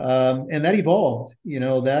 And that evolved,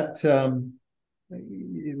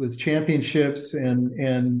 it was championships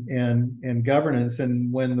and governance.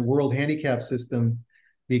 And when the World Handicap System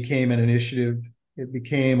became an initiative, it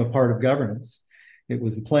became a part of governance. It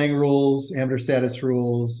was the playing rules, amateur status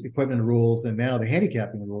rules, equipment rules, and now the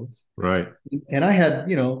handicapping rules. Right. And I had,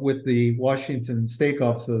 with the Washington State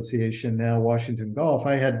Golf Association, now Washington Golf,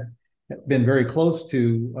 I had been very close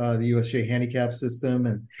to the USGA handicap system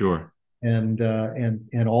and sure. And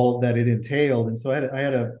all that it entailed. And so I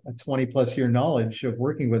had a 20 plus year knowledge of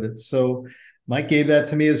working with it. So Mike gave that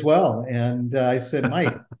to me as well. And I said,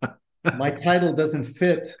 Mike, my title doesn't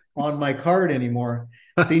fit on my card anymore.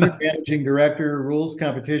 Senior Managing Director, Rules,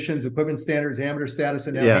 Competitions, Equipment Standards, Amateur Status,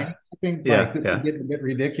 and now handicapping. Mike, this is getting a bit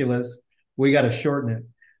ridiculous. We got to shorten it.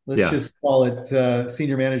 Let's just call it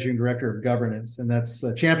Senior Managing Director of Governance. And that's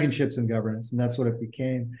Championships and Governance. And that's what it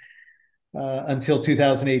became. Until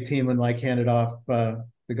 2018, when Mike handed off the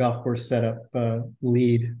golf course setup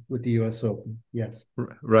lead with the U.S. Open. Yes.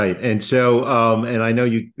 Right. And so, and I know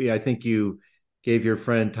I think you gave your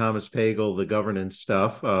friend Thomas Pagel the governance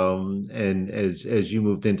stuff, and as you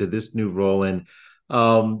moved into this new role. And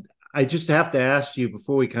I just have to ask you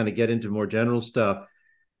before we kind of get into more general stuff.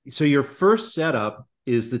 So your first setup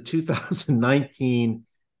is the 2019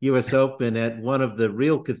 U.S. Open at one of the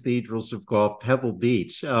real cathedrals of golf, Pebble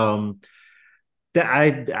Beach.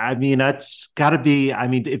 I mean, that's got to be, I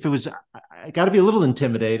mean, if it was, got to be a little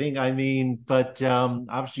intimidating. I mean, but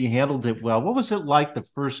obviously you handled it well. What was it like the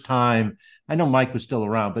first time? I know Mike was still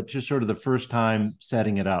around, but just sort of the first time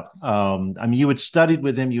setting it up. I mean, you had studied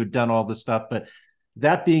with him, you had done all this stuff, but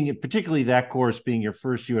that being, particularly that course being your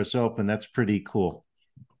first U.S. Open, that's pretty cool.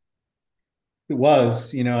 It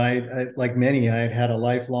was, I like many, I had a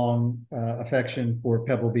lifelong affection for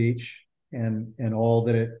Pebble Beach and all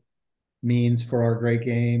that it means for our great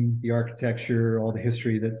game, the architecture, all the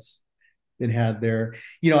history that's been had there.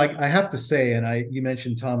 I have to say, and you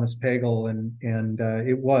mentioned Thomas Pagel, and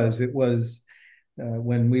it was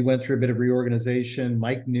when we went through a bit of reorganization.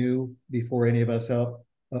 Mike knew before any of us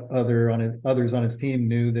others on his team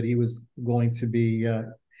knew that he was going to be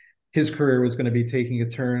his career was going to be taking a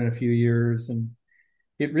turn in a few years, and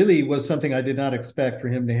it really was something I did not expect for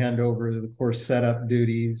him to hand over the course setup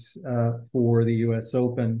duties for the U.S.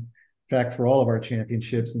 Open. In fact, for all of our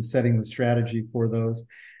championships and setting the strategy for those.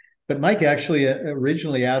 But Mike actually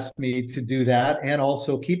originally asked me to do that and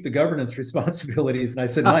also keep the governance responsibilities. And I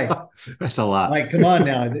said, Mike, that's a lot. Mike, come on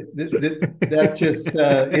now. That just,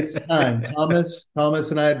 it's time.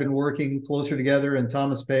 Thomas and I had been working closer together, and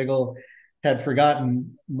Thomas Pagel had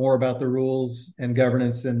forgotten more about the rules and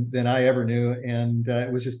governance than I ever knew. And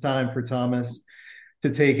it was just time for Thomas to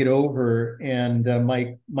take it over, and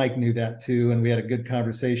Mike knew that too, and we had a good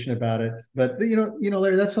conversation about it. But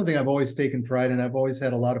Larry, that's something I've always taken pride in. I've always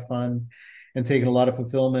had a lot of fun and taken a lot of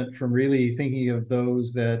fulfillment from really thinking of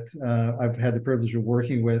those that I've had the privilege of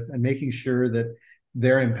working with and making sure that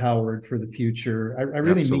they're empowered for the future. I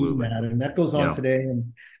really mean that, and that goes on today.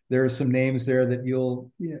 And there are some names there that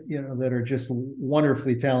that are just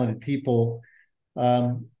wonderfully talented people.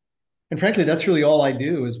 And frankly, that's really all I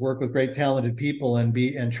do is work with great talented people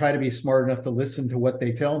and try to be smart enough to listen to what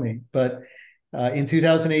they tell me. But in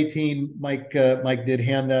 2018, Mike did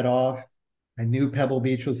hand that off. I knew Pebble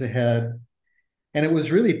Beach was ahead, and it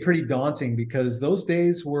was really pretty daunting because those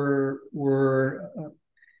days were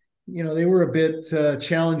they were a bit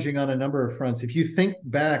challenging on a number of fronts. If you think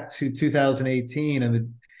back to 2018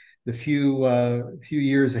 and the few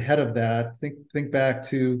years ahead of that, think back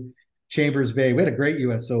to Chambers Bay. We had a great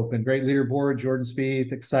U.S. Open, great leaderboard, Jordan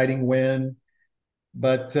Spieth, exciting win,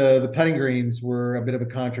 but the putting greens were a bit of a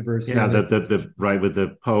controversy. Yeah, the right with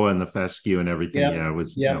the POA and the fescue and everything. Yep. Yeah, it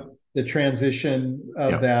was. Yeah. the transition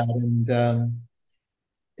of that.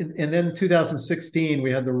 And then 2016,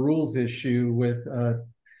 we had the rules issue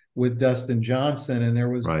with Dustin Johnson, and there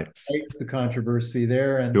was right. quite the controversy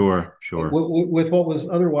there. And Sure. with what was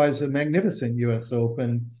otherwise a magnificent U.S.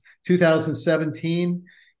 Open, 2017,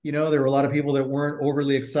 there were a lot of people that weren't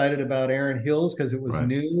overly excited about Aaron Hills because it was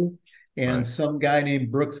new. And some guy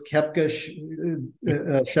named Brooks Koepka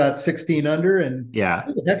shot 16 under. And who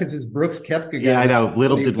the heck is this Brooks Koepka guy? Yeah, I know.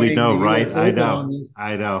 Little did we know, right? I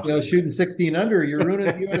know. Shooting 16 under, you're ruining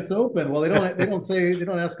the U.S. Open. Well, they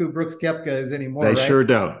don't ask who Brooks Koepka is anymore. They right? sure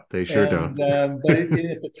don't. They sure don't. But at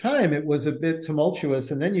the time, it was a bit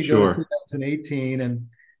tumultuous. And then you go to 2018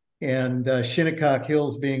 and Shinnecock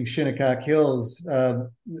Hills being Shinnecock Hills, the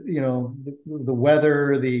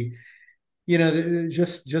weather,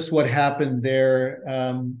 just what happened there.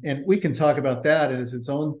 And we can talk about that as its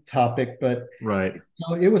own topic, but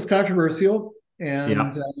it was controversial,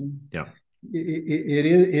 and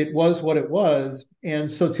it was what it was. And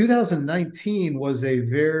so 2019 was a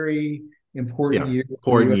very important year.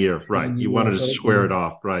 Important year, right. You wanted to square it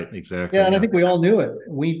off. Right, exactly. Yeah, and I think we all knew it.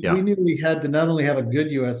 We knew we had to not only have a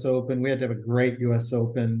good U.S. Open, we had to have a great U.S.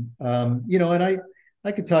 Open. And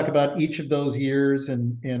I could talk about each of those years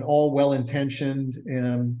and all well-intentioned,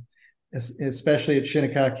 and especially at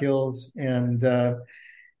Shinnecock Hills. But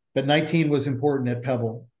 19 was important at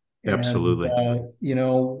Pebble. Absolutely. And,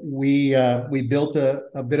 we built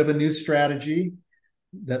a bit of a new strategy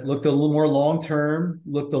that looked a little more long-term,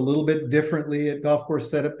 looked a little bit differently at golf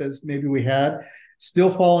course setup as maybe we had, still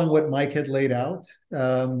following what Mike had laid out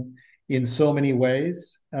in so many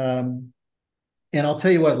ways. And I'll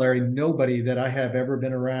tell you what, Larry, nobody that I have ever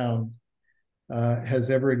been around has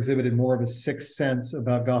ever exhibited more of a sixth sense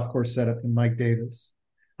about golf course setup than Mike Davis.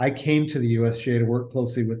 I came to the USGA to work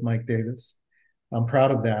closely with Mike Davis. I'm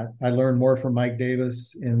proud of that. I learned more from Mike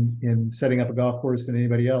Davis in setting up a golf course than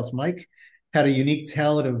anybody else. Mike had a unique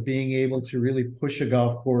talent of being able to really push a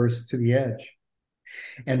golf course to the edge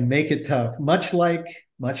and make it tough, much like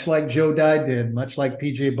Joe Dye did, much like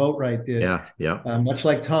PJ Boatwright did, much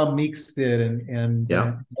like Tom Meeks did, and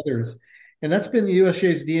others. And that's been the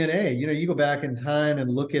USGA's DNA. You go back in time and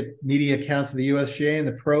look at media accounts of the USGA, and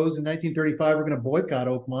the pros in 1935 were going to boycott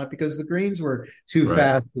Oakmont because the greens were too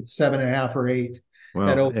fast at 7.5 or 8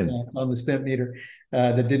 at Oakmont on the stimp meter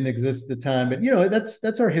that didn't exist at the time. But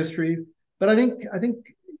that's our history. But I think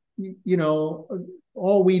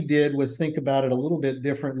all we did was think about it a little bit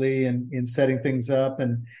differently in setting things up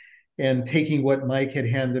and taking what Mike had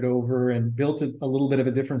handed over and built a little bit of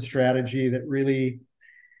a different strategy that really,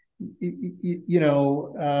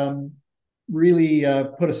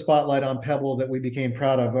 put a spotlight on Pebble that we became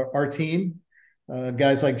proud of. Our team,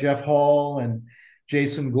 guys like Jeff Hall and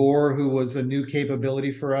Jason Gore, who was a new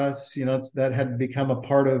capability for us, that had become a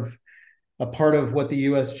part of what the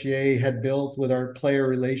USGA had built with our player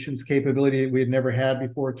relations capability that we had never had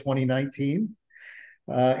before 2019.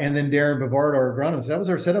 And then Darren Bavard, our agronomist, that was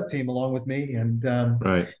our setup team along with me. And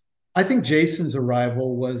I think Jason's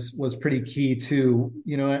arrival was pretty key too.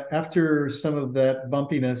 After some of that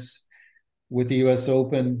bumpiness with the US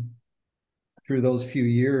Open through those few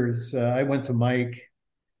years, I went to Mike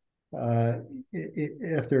in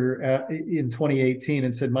 2018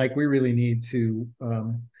 and said, Mike, we really need to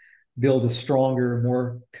build a stronger,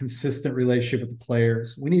 more consistent relationship with the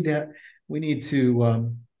players. We need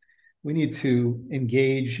to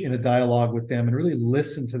engage in a dialogue with them and really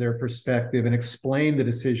listen to their perspective and explain the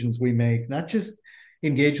decisions we make, not just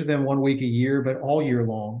engage with them 1 week a year, but all year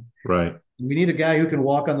long. Right. We need a guy who can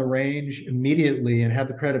walk on the range immediately and have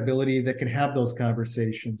the credibility that can have those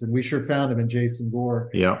conversations. And we sure found him in Jason Gore.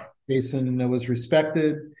 Yeah. Jason was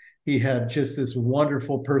respected. He had just this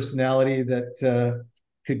wonderful personality that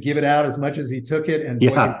could give it out as much as he took it, and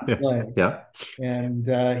play. Yeah. And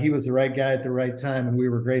he was the right guy at the right time, and we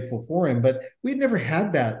were grateful for him. But we'd never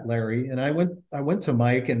had that, Larry. And I went to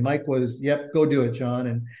Mike, and Mike was, "Yep, go do it, John."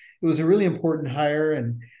 And it was a really important hire,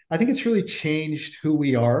 and I think it's really changed who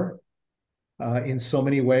we are in so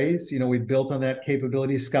many ways. We've built on that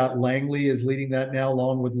capability. Scott Langley is leading that now,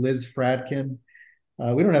 along with Liz Fradkin.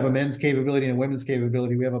 We don't have a men's capability and a women's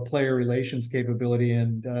capability. We have a player relations capability,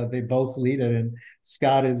 and they both lead it. And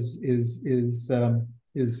Scott is the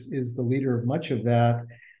leader of much of that,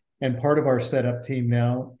 and part of our setup team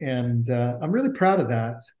now. And I'm really proud of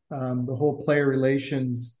that, the whole player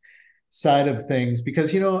relations side of things,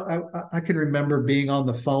 because I can remember being on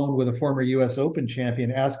the phone with a former U.S. Open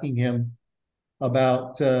champion, asking him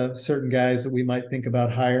about certain guys that we might think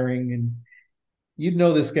about hiring, and you'd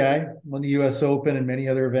know this guy, won the U.S. Open and many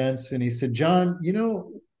other events. And he said, John, you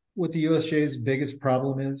know what the USGA's biggest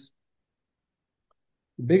problem is?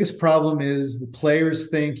 The biggest problem is the players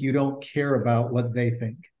think you don't care about what they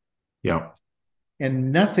think. Yeah.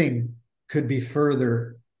 And nothing could have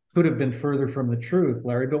been further from the truth,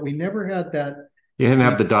 Larry, but we never had that. You didn't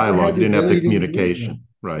have the dialogue. You didn't have the ability to engage communication. them.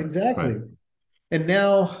 Right. Exactly. Right. And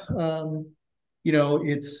now,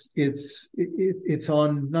 it's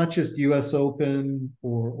on not just U.S. Open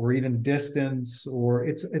or even distance, or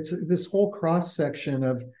it's this whole cross section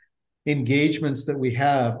of engagements that we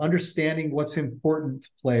have, understanding what's important to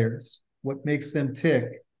players, what makes them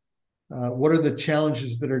tick, what are the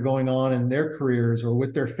challenges that are going on in their careers or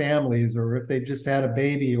with their families, or if they've just had a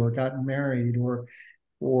baby or gotten married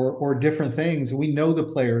or different things. We know the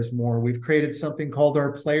players more. We've created something called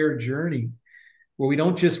our player journey, where we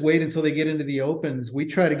don't just wait until they get into the opens. We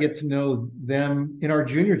try to get to know them in our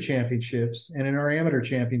junior championships and in our amateur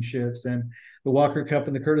championships and the Walker Cup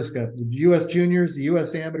and the Curtis Cup, the U.S. juniors, the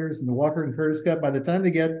U.S. amateurs, and the Walker and Curtis Cup. By the time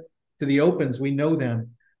they get to the opens, we know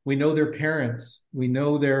them. We know their parents. We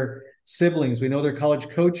know their siblings. We know their college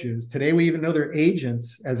coaches. Today, we even know their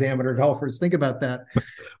agents as amateur golfers. Think about that.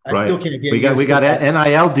 I Right. still can't get we got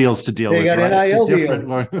NIL deals to deal with. They got right? NIL deals.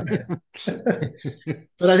 Different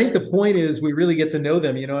But I think the point is we really get to know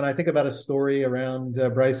them, and I think about a story around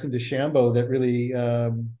Bryson DeChambeau that really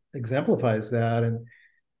exemplifies that. And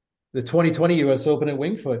the 2020 U.S. Open at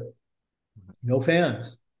Winged Foot, no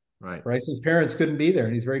fans. Right. Bryson's parents couldn't be there,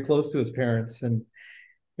 and he's very close to his parents. And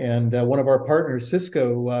one of our partners,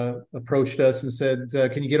 Cisco, approached us and said,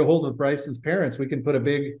 "Can you get a hold of Bryson's parents? We can put a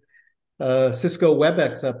big Cisco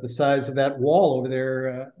WebEx up the size of that wall over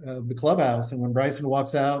there, the clubhouse. And when Bryson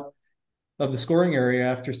walks out of the scoring area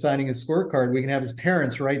after signing his scorecard, we can have his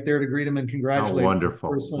parents right there to greet him and congratulate him."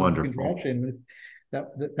 Wonderful. Wonderful.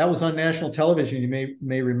 That was on national television. You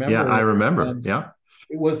may remember. Yeah, I remember. Yeah.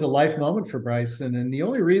 It was a life moment for Bryson. And the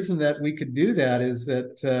only reason that we could do that is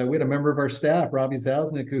that we had a member of our staff, Robbie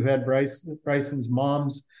Zalznick, who had Bryson's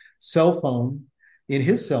mom's cell phone in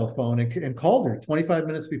his cell phone and called her 25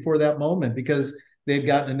 minutes before that moment, because they'd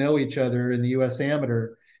gotten to know each other in the U.S.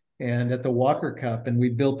 Amateur and at the Walker Cup, and we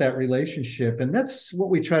built that relationship. And that's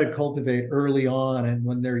what we try to cultivate early on and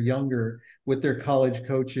when they're younger with their college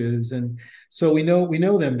coaches. And so we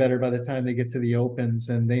know them better by the time they get to the opens,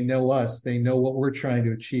 and they know us. They know what we're trying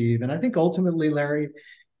to achieve. And I think ultimately, Larry,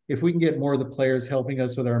 if we can get more of the players helping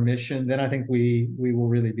us with our mission, then I think we will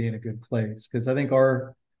really be in a good place, because I think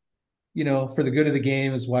for the good of the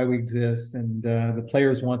game is why we exist, and the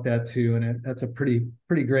players want that too. And that's a pretty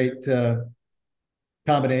great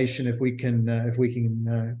combination if we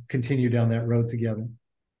can continue down that road together.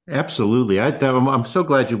 Absolutely. I'm so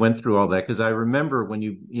glad you went through all that, because I remember when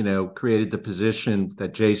you created the position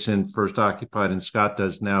that Jason first occupied and Scott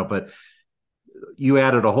does now, but you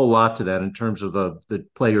added a whole lot to that in terms of the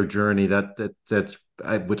player journey that's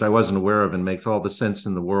which I wasn't aware of, and makes all the sense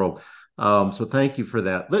in the world. So thank you for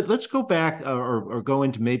that. Let's go back or go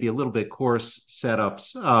into maybe a little bit course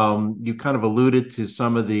setups. You kind of alluded to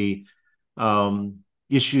some of the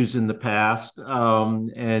issues in the past,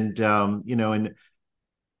 and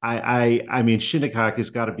I mean, Shinnecock has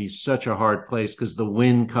got to be such a hard place, because the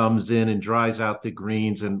wind comes in and dries out the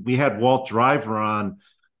greens. And we had Walt Driver on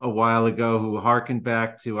a while ago, who harkened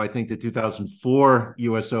back to, I think, the 2004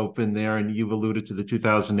 U.S. Open there, and you've alluded to the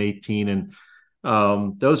 2018. And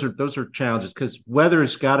those are challenges, because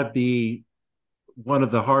weather's got to be one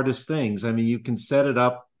of the hardest things. I mean, you can set it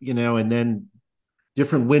up, and then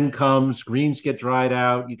different wind comes, greens get dried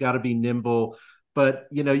out. You got to be nimble. But,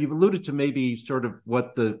 you've alluded to maybe sort of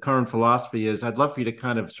what the current philosophy is. I'd love for you to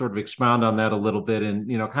kind of sort of expound on that a little bit, and,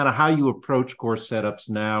 kind of how you approach course setups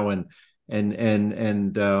now, and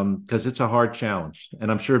because it's a hard challenge,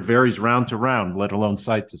 and I'm sure it varies round to round, let alone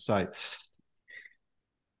site to site.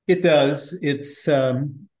 It does. It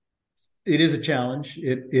is a challenge.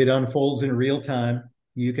 It unfolds in real time.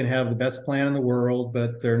 You can have the best plan in the world,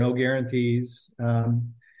 but there are no guarantees.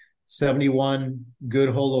 71 good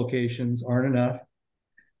hole locations aren't enough.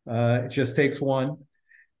 It just takes one.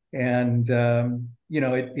 And,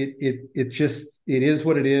 it is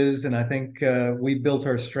what it is. And I think we built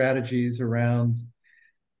our strategies around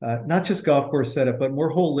not just golf course setup, but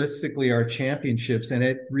more holistically our championships. And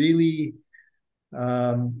it really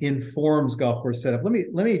informs golf course setup.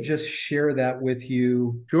 Let me just share that with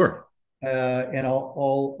you. Sure. And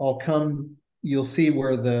I'll come. You'll see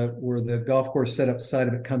where the golf course setup side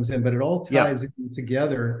of it comes in, but it all ties in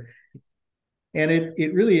together. And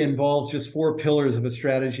it really involves just 4 pillars of a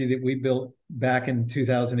strategy that we built back in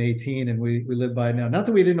 2018, and we live by now. Not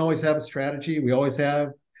that we didn't always have a strategy, we always have,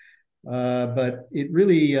 but it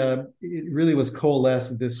really was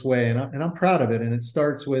coalesced this way, and I'm proud of it. And it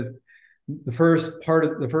starts with the first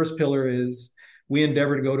pillar is we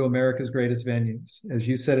endeavor to go to America's greatest venues. As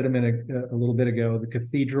you said it a little bit ago, the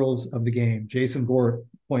cathedrals of the game. Jason Gore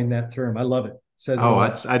coined that term. I love it. Says it all.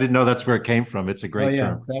 I didn't know that's where it came from. It's a great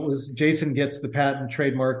term. That was Jason gets the patent,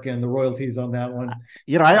 trademark, and the royalties on that one.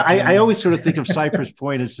 I always sort of think of Cypress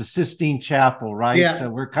Point as the Sistine Chapel, right? Yeah. So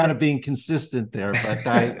we're kind of being consistent there, but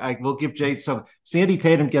I will give Jason. So Sandy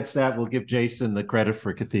Tatum gets that. We'll give Jason the credit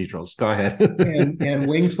for cathedrals. Go ahead. and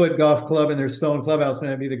Wingfoot Golf Club and their stone clubhouse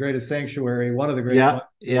might be the greatest sanctuary, one of the greatest.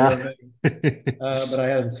 Yeah. But I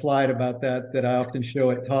had a slide about that I often show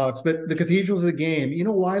at talks. But the cathedrals of the game. You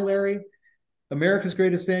know why, Larry? America's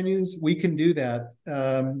greatest venues, we can do that,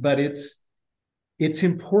 but it's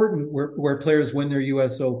important where players win their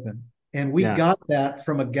U.S. Open, and we got that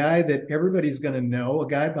from a guy that everybody's going to know, a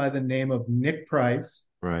guy by the name of Nick Price,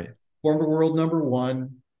 right? Former world number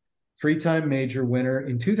one, 3-time major winner.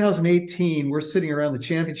 In 2018, we're sitting around the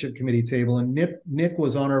championship committee table, and Nick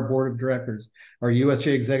was on our board of directors, our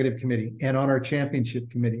USGA executive committee, and on our championship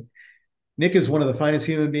committee. Nick is one of the finest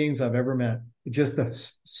human beings I've ever met. Just a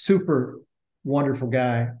super wonderful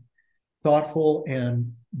guy, thoughtful,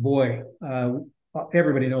 and boy,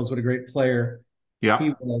 everybody knows what a great player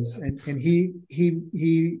he was, and he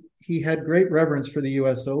had great reverence for the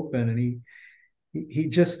U.S. Open, and he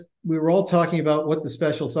just, we were all talking about what the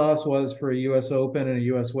special sauce was for a U.S. Open and a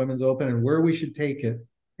U.S. Women's Open and where we should take it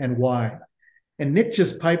and why. And Nick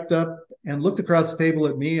just piped up and looked across the table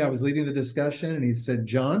at me. I was leading the discussion, and he said,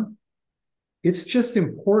 "John, it's just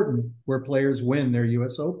important where players win their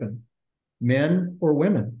U.S. Open, men or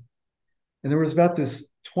women." And there was about this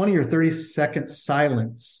 20 or 30-second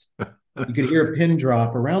silence. You could hear a pin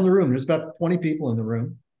drop around the room. There's about 20 people in the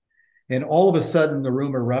room. And all of a sudden the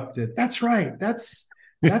room erupted. That's right. That's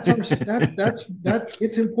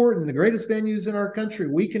it's important. The greatest venues in our country.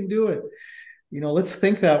 We can do it. Let's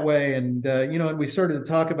think that way. And, and we started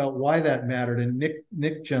to talk about why that mattered. And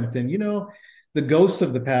Nick jumped in. The ghosts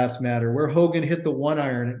of the past matter, where Hogan hit the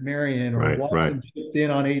 1-iron at Marion, or Watson chipped in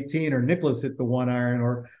on 18, or Nicklaus hit the 1-iron,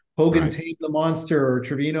 or Hogan tamed the monster, or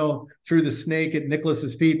Trevino threw the snake at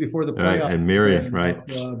Nicklaus's feet before the playoff. And Marion,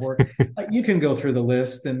 You can go through the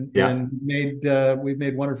list, and we've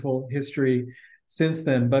made wonderful history since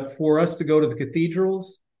then. But for us to go to the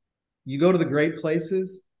cathedrals, you go to the great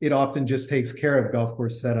places, it often just takes care of golf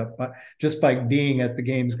course setup, but just by being at the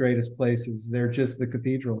game's greatest places. They're just the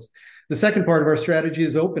cathedrals. The second part of our strategy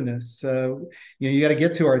is openness. You got to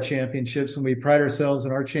get to our championships, and we pride ourselves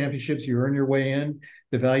in our championships. You earn your way in.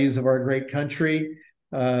 The values of our great country.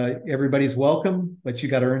 Everybody's welcome, but you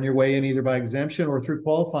got to earn your way in either by exemption or through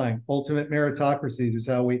qualifying. Ultimate meritocracies is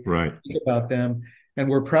how we think about them. And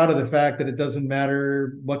we're proud of the fact that it doesn't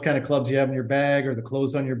matter what kind of clubs you have in your bag, or the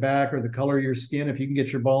clothes on your back, or the color of your skin. If you can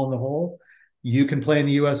get your ball in the hole, you can play in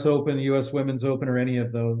the U.S. Open, the U.S. Women's Open, or any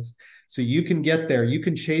of those. So you can get there. You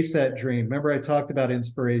can chase that dream. Remember, I talked about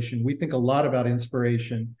inspiration. We think a lot about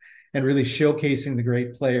inspiration and really showcasing the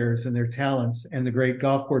great players and their talents and the great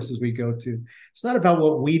golf courses we go to. It's not about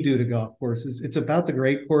what we do to golf courses. It's about the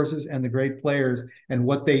great courses and the great players and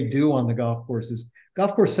what they do on the golf courses.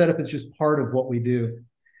 Golf course setup is just part of what we do.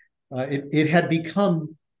 It had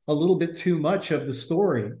become a little bit too much of the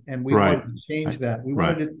story, and we wanted to change that. We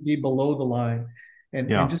wanted it to be below the line and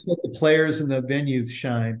just let the players and the venues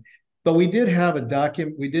shine. But we did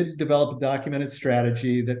develop a documented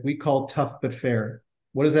strategy that we call tough but fair.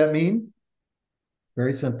 What does that mean?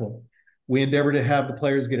 Very simple. We endeavor to have the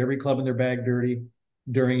players get every club in their bag dirty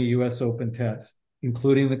during a U.S. Open test,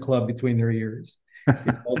 including the club between their ears.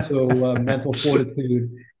 It's also mental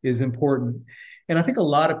fortitude is important. And I think a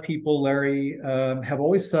lot of people, Larry, have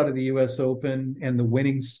always thought of the U.S. Open and the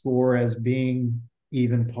winning score as being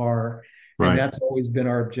even par. And that's always been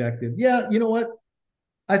our objective. Yeah, you know what?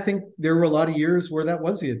 I think there were a lot of years where that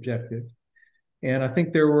was the objective. And I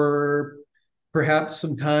think there were perhaps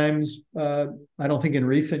sometimes, I don't think in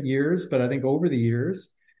recent years, but I think over the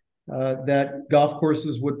years, that golf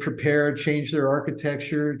courses would change their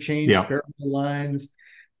architecture, change fairway lines.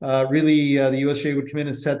 The USGA would come in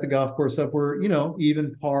and set the golf course up where,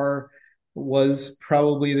 even par was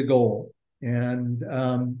probably the goal. And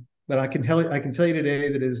but I can tell you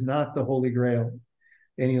today that it is not the Holy Grail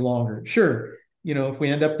any longer. Sure, if we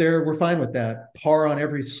end up there, we're fine with that. Par on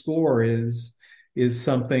every score is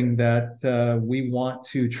something that we want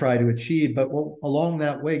to try to achieve. But along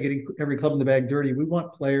that way, getting every club in the bag dirty, we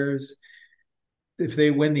want players, if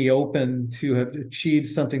they win the Open, to have achieved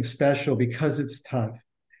something special because it's tough.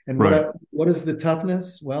 And Right. what is the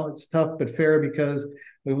toughness? Well, it's tough but fair because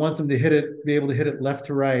we want them to be able to hit it left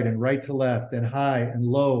to right and right to left and high and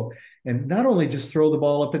low, and not only just throw the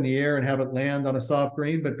ball up in the air and have it land on a soft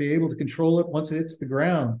green, but be able to control it once it hits the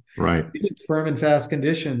ground. Right. Firm and fast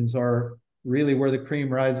conditions are really where the cream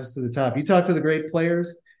rises to the top. You talk to the great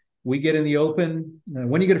players, we get in the open.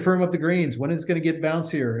 When are you going to firm up the greens? When is it going to get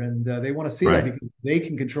bouncier? And they want to see that because they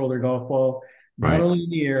can control their golf ball, not only in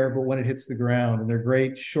the air, but when it hits the ground. And they're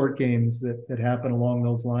great short games that happen along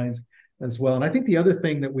those lines as well. And I think the other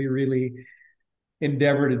thing that we really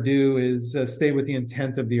endeavor to do is stay with the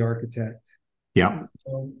intent of the architect. Yeah.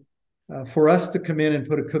 For us to come in and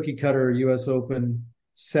put a cookie cutter US Open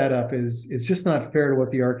setup is just not fair to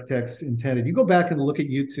what the architects intended. You go back and look at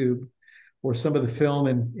YouTube or some of the film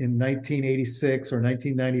in 1986 or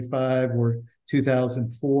 1995 or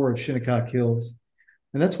 2004 of Shinnecock Hills.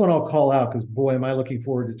 And that's what I'll call out because, boy, am I looking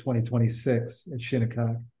forward to 2026 at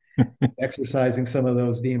Shinnecock. Exercising some of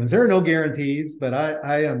those demons. There are no guarantees, but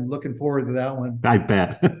I am looking forward to that one. I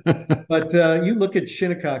bet. But you look at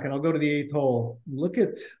Shinnecock, and I'll go to the eighth hole. Look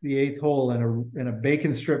at the eighth hole in a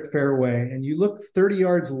bacon strip fairway, and you look 30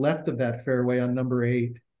 yards left of that fairway on number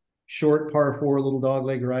 8, short par 4, little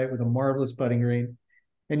dogleg right with a marvelous putting green,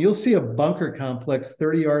 and you'll see a bunker complex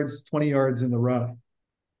 30 yards, 20 yards in the rough.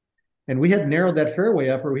 And we had narrowed that fairway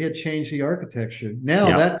up, or we had changed the architecture.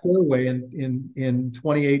 Now that fairway in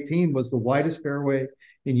 2018 was the widest fairway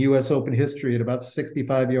in U.S. Open history at about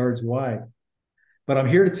 65 yards wide. But I'm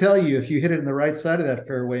here to tell you, if you hit it in the right side of that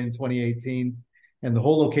fairway in 2018, and the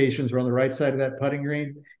hole locations were on the right side of that putting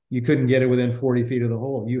green, you couldn't get it within 40 feet of the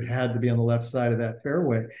hole. You had to be on the left side of that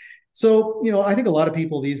fairway. So, I think a lot of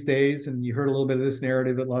people these days, and you heard a little bit of this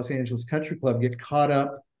narrative at Los Angeles Country Club, get caught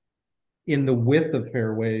up in the width of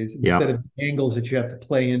fairways instead of the angles that you have to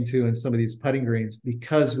play into in some of these putting greens,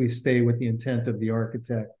 because we stay with the intent of the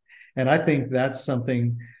architect. And I think that's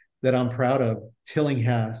something that I'm proud of.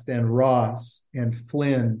 Tillinghast and Ross and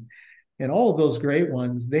Flynn and all of those great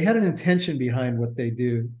ones, they had an intention behind what they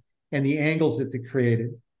do and the angles that they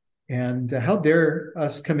created. And how dare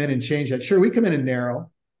us come in and change that? Sure, we come in and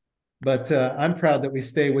narrow, but I'm proud that we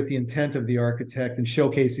stay with the intent of the architect and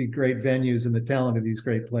showcase these great venues and the talent of these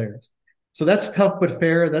great players. So that's tough but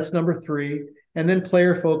fair. That's number 3. And then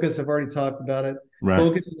player focus. I've already talked about it. Right.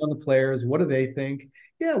 Focusing on the players. What do they think?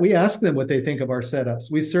 Yeah, we ask them what they think of our setups.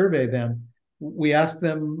 We survey them. We ask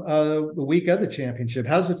them the week of the championship,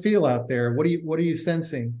 how's it feel out there? What are you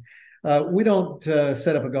sensing? We don't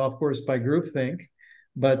set up a golf course by groupthink,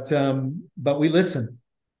 but we listen,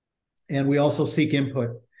 and we also seek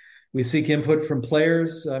input. We seek input from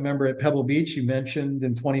players. I remember at Pebble Beach, you mentioned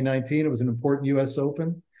in 2019, it was an important U.S.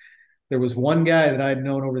 Open. There was one guy that I'd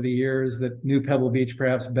known over the years that knew Pebble Beach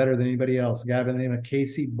perhaps better than anybody else, a guy by the name of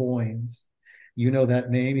Casey Boynes. You know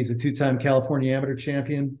that name. He's a 2-time California amateur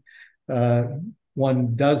champion,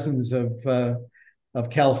 won dozens of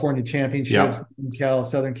California championships,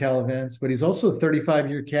 Southern Cal events, but he's also a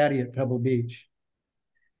 35-year caddy at Pebble Beach.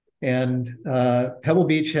 And Pebble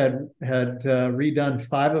Beach had redone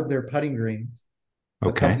 5 of their putting greens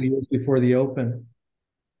a couple of years before the Open.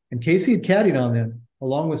 And Casey had caddied on them,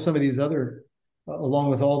 along with some of these along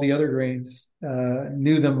with all the other greens,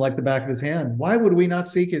 knew them like the back of his hand. Why would we not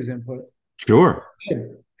seek his input? Sure.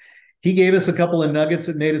 He gave us a couple of nuggets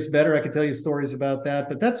that made us better. I could tell you stories about that,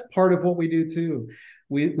 but that's part of what we do too.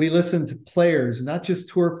 We listen to players, not just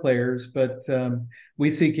tour players, but we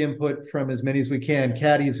seek input from as many as we can,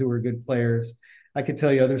 caddies who are good players. I could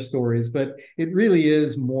tell you other stories, but it really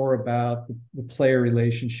is more about the player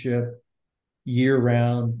relationship year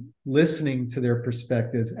round, listening to their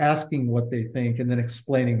perspectives, asking what they think, and then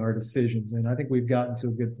explaining our decisions. And I think we've gotten to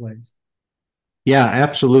a good place. Yeah,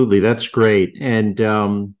 absolutely. That's great. And,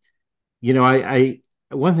 I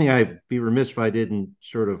one thing I'd be remiss if I didn't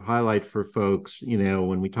sort of highlight for folks,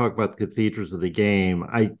 when we talk about the cathedrals of the game,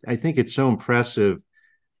 I think it's so impressive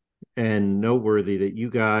and noteworthy that you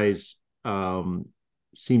guys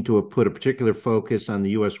seem to have put a particular focus on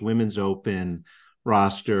the U.S. Women's Open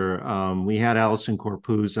roster. We had Allison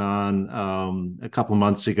Corpuz on a couple of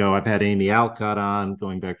months ago. I've had Amy Alcott on,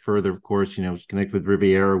 going back further, of course, connected with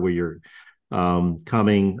Riviera, where you're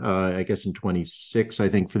coming, I guess, in 26, I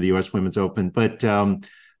think, for the U.S. Women's Open. But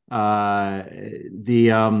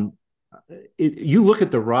you look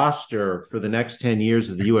at the roster for the next 10 years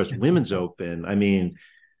of the U.S. Women's Open. I mean,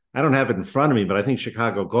 I don't have it in front of me, but I think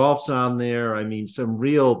Chicago Golf's on there. I mean, some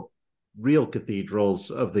real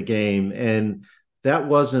cathedrals of the game. And that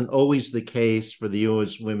wasn't always the case for the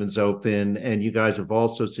U.S. Women's Open. And you guys have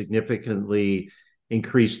also significantly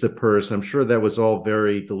increased the purse. I'm sure that was all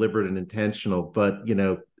very deliberate and intentional, but,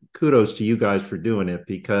 kudos to you guys for doing it,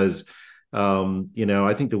 because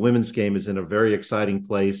I think the women's game is in a very exciting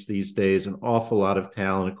place these days. An awful lot of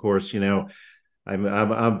talent, of course. I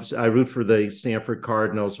root for the Stanford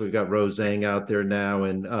Cardinals. We've got Rose Zhang out there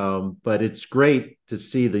now, but it's great to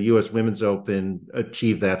see the U.S. Women's Open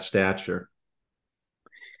achieve that stature.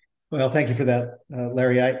 Well, thank you for that,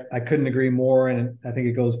 Larry. I couldn't agree more, and I think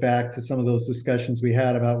it goes back to some of those discussions we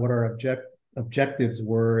had about what our objectives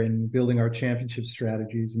were in building our championship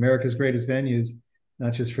strategies. America's greatest venues,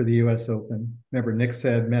 not just for the U.S. Open. Remember, Nick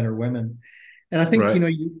said men or women. And I think,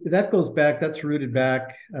 right. That goes back, that's rooted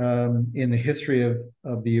back in the history of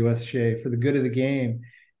the USGA for the good of the game.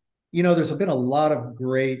 There's been a lot of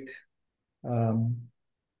great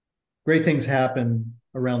things happen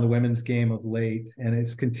around the women's game of late, and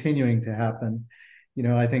it's continuing to happen.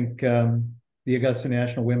 I think the Augusta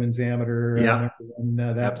National Women's Amateur,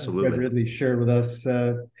 that absolutely. Fred Ridley shared with us,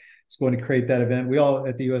 is going to create that event. We all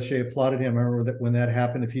at the USGA applauded him. I remember that when that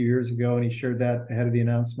happened a few years ago, and he shared that ahead of the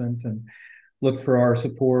announcement and looked for our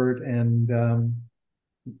support. And I'm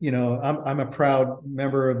a proud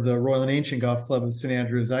member of the Royal and Ancient Golf Club of St.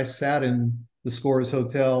 Andrews. I sat in the Scores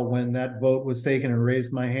Hotel when that vote was taken and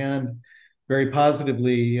raised my hand very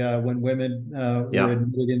positively when women were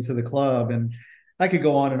admitted into the club. And I could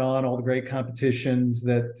go on and on, all the great competitions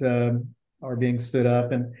that are being stood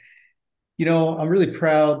up. And, I'm really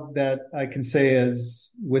proud that I can say,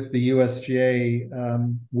 as with the USGA,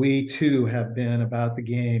 we too have been about the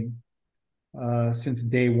game since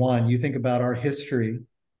day one. You think about our history.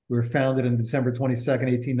 We were founded on December 22nd,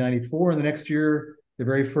 1894. And the next year, the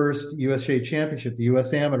very first USGA championship, the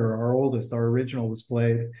US Amateur, our oldest, our original, was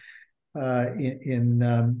played in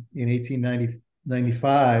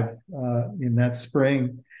 1895 in that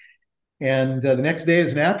spring. And the next day,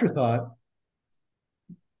 as an afterthought,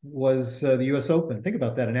 was the U.S. Open. Think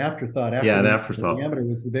about that, an afterthought. An afterthought. The Amateur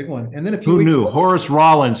was the big one. And then a few who weeks knew? later, Horace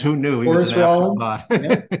Rollins, who knew? Horace Rollins.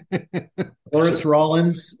 Horace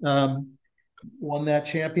Rollins won that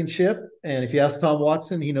championship. And if you ask Tom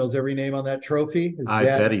Watson, he knows every name on that trophy. His I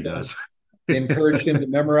bet he does. Encouraged him to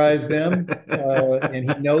memorize them, and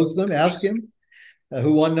he knows them. Ask him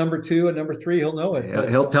who won number 2 and number 3. He'll know it. Yeah,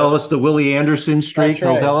 he'll tell us the Willie Anderson streak.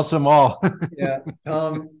 Right. He'll tell us them all. Yeah,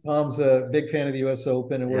 Tom's a big fan of the U.S.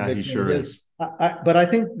 Open, and we're big. He sure is. But I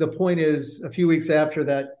think the point is, a few weeks after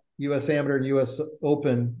that U.S. Amateur and U.S.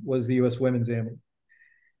 Open was the U.S. Women's Amateur,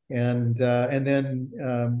 and then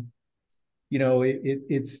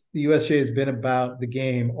it's the USGA has been about the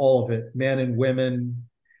game, all of it, men and women.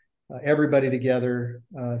 Everybody together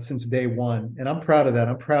since day one. And I'm proud of that.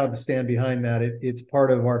 I'm proud to stand behind that. It's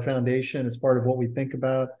part of our foundation. It's part of what we think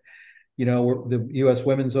about. The U.S.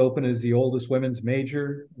 Women's Open is the oldest women's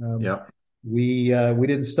major. We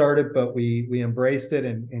didn't start it, but we embraced it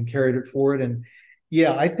and carried it forward. And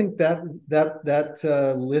I think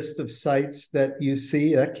that list of sites that you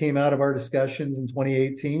see, that came out of our discussions in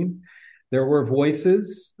 2018. There were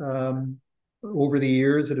voices over the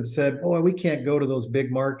years that have said, we can't go to those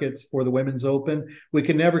big markets for the Women's Open. We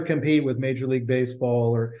can never compete with Major League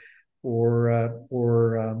Baseball or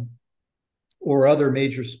other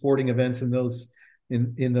major sporting events in those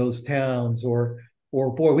towns, or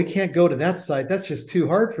boy, we can't go to that site. That's just too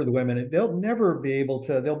hard for the women. They'll never be able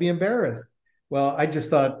to, they'll be embarrassed. Well, I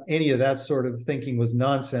just thought any of that sort of thinking was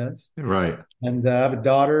nonsense. Right. And I have a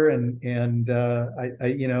daughter, and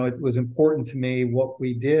it was important to me what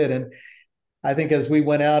we did. And I think as we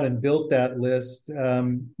went out and built that list,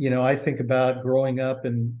 I think about growing up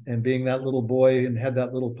and being that little boy and had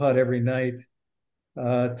that little putt every night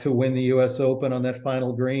to win the U.S. Open on that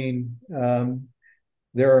final green.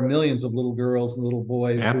 There are millions of little girls and little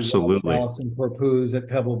boys absolutely who Allison Corpuz at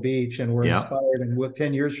Pebble Beach and were inspired. And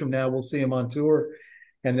 10 years from now, we'll see them on tour,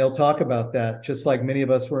 and they'll talk about that. Just like many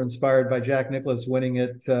of us were inspired by Jack Nicklaus winning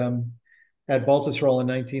it at Baltusrol in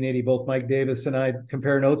 1980. Both Mike Davis and I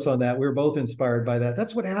compare notes on that. We were both inspired by that.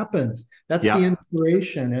 That's what happens. That's the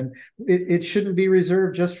inspiration. And it shouldn't be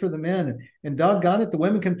reserved just for the men. And doggone it, the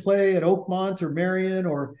women can play at Oakmont or Marion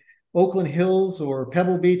or Oakland Hills or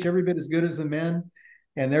Pebble Beach every bit as good as the men.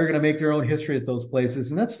 And they're going to make their own history at those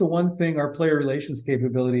places. And that's the one thing our player relations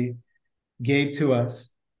capability gave to us,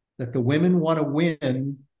 that the women want to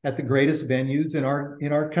win at the greatest venues in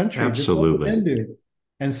our country. Absolutely. Just like the men do.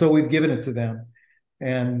 And so we've given it to them.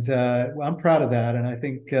 And I'm proud of that. And I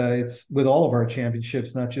think it's with all of our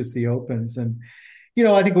championships, not just the Opens. And,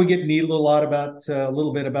 I think we get needled a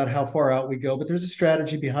little bit about how far out we go, but there's a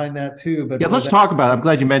strategy behind that too. But let's talk about it. I'm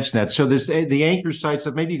glad you mentioned that. So the anchor sites,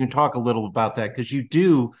 maybe you can talk a little about that, because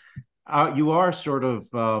you are sort of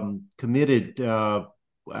committed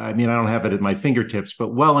I mean, I don't have it at my fingertips,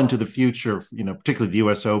 but well into the future, particularly the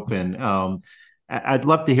U.S. Open. I'd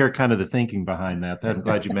love to hear kind of the thinking behind that. I'm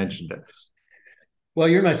glad you mentioned it. Well,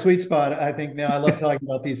 you're my sweet spot. I think now I love talking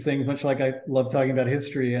about these things, much like I love talking about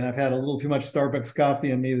history. And I've had a little too much Starbucks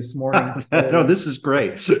coffee in me this morning. So no, this is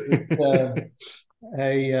great.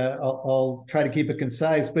 I'll try to keep it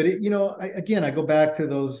concise. But, I go back to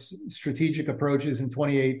those strategic approaches in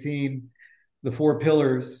 2018, the four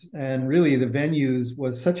pillars, and really the venues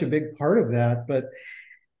was such a big part of that. But,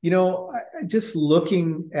 just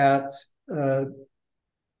looking at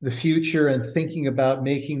the future and thinking about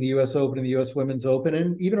making the U.S. Open and the U.S. Women's Open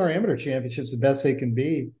and even our amateur championships the best they can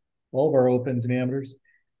be, all of our opens and amateurs,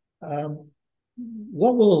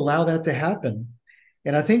 what will allow that to happen?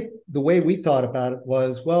 And I think the way we thought about it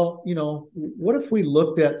was, well, what if we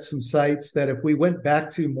looked at some sites that if we went back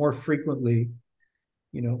to more frequently,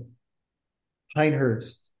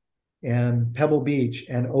 Pinehurst and Pebble Beach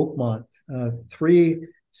and Oakmont, three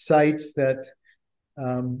sites that,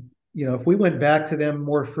 if we went back to them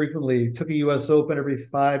more frequently, took a U.S. Open every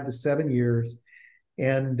 5 to 7 years,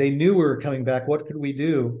 and they knew we were coming back, what could we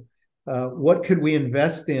do? What could we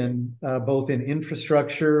invest in, both in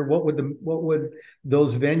infrastructure? What would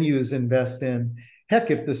those venues invest in? Heck,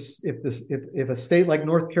 if a state like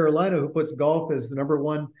North Carolina, who puts golf as the number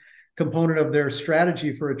one component of their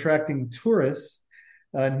strategy for attracting tourists,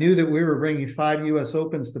 knew that we were bringing 5 U.S.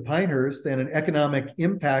 Opens to Pinehurst and an economic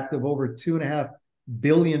impact of over $2.5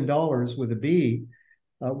 billion with a B,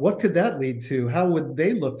 what could that lead to? How would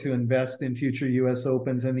they look to invest in future U.S.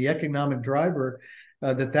 Opens and the economic driver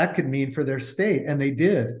that could mean for their state? And they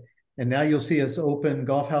did. And now you'll see us open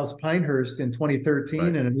Golf House Pinehurst in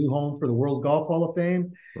 2013 and a new home for the World Golf Hall of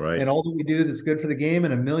Fame. Right. And all that we do that's good for the game,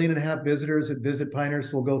 and 1.5 million visitors that visit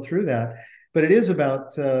Pinehurst will go through that. But it is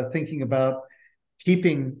about thinking about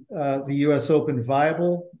keeping the U.S. Open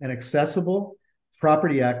viable and accessible,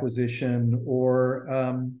 property acquisition,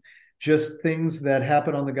 or just things that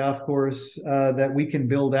happen on the golf course that we can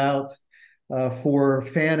build out for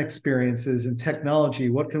fan experiences and technology.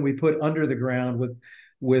 What can we put under the ground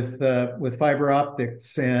with fiber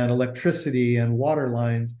optics and electricity and water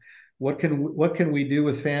lines? What can we do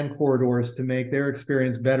with fan corridors to make their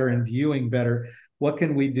experience better and viewing better? What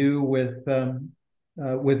can we do with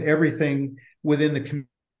everything within the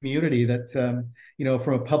community that,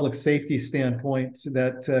 from a public safety standpoint,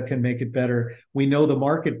 that can make it better? We know the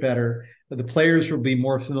market better. The players will be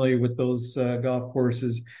more familiar with those golf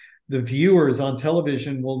courses. The viewers on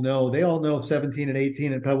television will know. They all know 17 and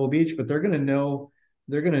 18 at Pebble Beach, but they're going to know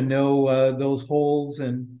those holes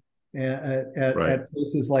and at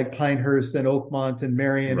places like Pinehurst and Oakmont and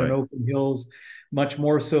Marion and Oakland Hills much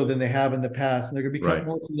more so than they have in the past. And they're going to become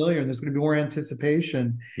more familiar, and there's going to be more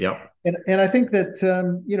anticipation. Yeah. And I think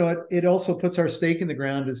that, it also puts our stake in the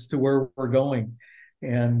ground as to where we're going.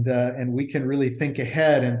 And we can really think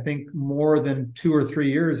ahead and think more than 2 or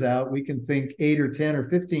 3 years out. We can think 8 or 10 or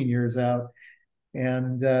 15 years out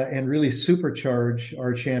and really supercharge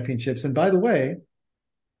our championships. And by the way,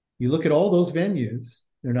 you look at all those venues,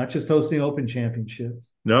 they're not just hosting Open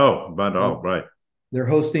championships. No, but right. They're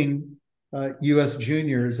hosting U.S.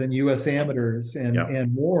 juniors and U.S. amateurs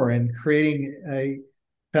and more, and creating a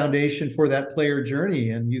foundation for that player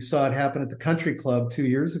journey. And you saw it happen at the Country Club 2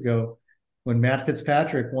 years ago when Matt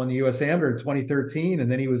Fitzpatrick won the U.S. Amateur in 2013,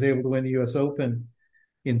 and then he was able to win the U.S. Open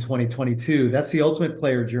in 2022. That's the ultimate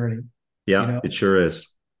player journey. Yeah, it sure is.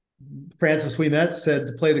 Francis Ouimet said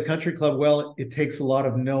to play the Country Club well, it takes a lot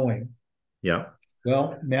of knowing. Yeah.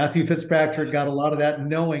 Well, Matthew Fitzpatrick got a lot of that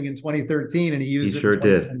knowing in 2013, and he used it sure in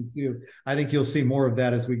 2022. Did. I think you'll see more of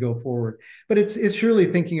that as we go forward. But it's surely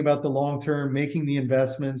thinking about the long term, making the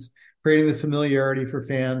investments, creating the familiarity for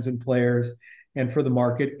fans and players and for the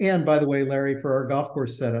market. And by the way, Larry, for our golf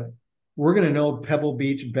course setup, we're going to know Pebble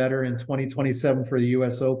Beach better in 2027 for the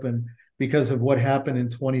U.S. Open because of what happened in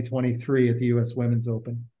 2023 at the U.S. Women's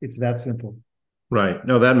Open. It's that simple. Right.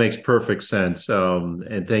 No, that makes perfect sense.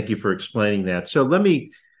 And thank you for explaining that. So let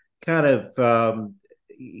me kind of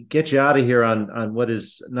get you out of here on what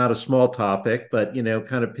is not a small topic, but,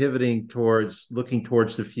 kind of pivoting looking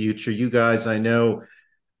towards the future. You guys, I know,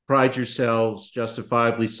 pride yourselves,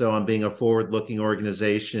 justifiably so, on being a forward-looking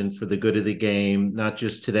organization for the good of the game, not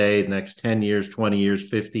just today, the next 10 years, 20 years,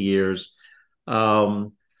 50 years.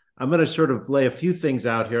 I'm going to sort of lay a few things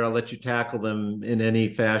out here. I'll let you tackle them in any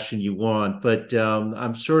fashion you want. But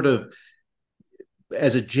I'm sort of,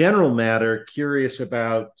 as a general matter, curious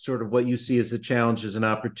about sort of what you see as the challenges and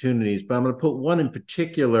opportunities. But I'm going to put one in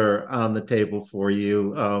particular on the table for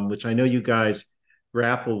you, which I know you guys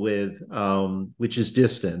grapple with, which is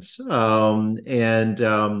distance. And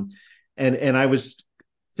I was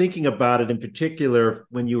thinking about it in particular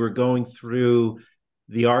when you were going through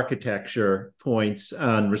the architecture points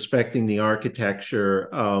on respecting the architecture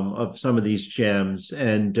of some of these gems.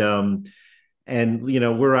 And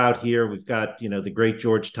we're out here. We've got the great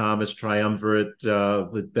George Thomas triumvirate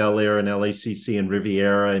with Bel Air and LACC and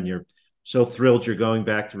Riviera, and you're so thrilled you're going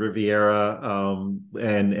back to Riviera.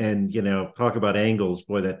 And talk about angles.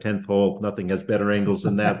 Boy, that 10th hole, nothing has better angles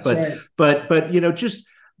than that. But just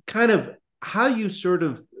kind of how you sort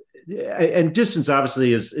of, and distance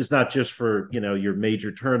obviously is not just for your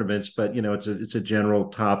major tournaments, but it's a general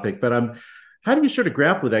topic. But how do you sort of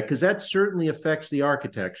grapple with that? Because that certainly affects the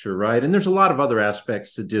architecture, right? And there's a lot of other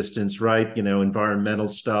aspects to distance, right? Environmental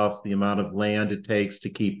stuff, the amount of land it takes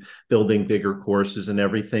to keep building bigger courses and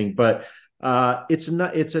everything. But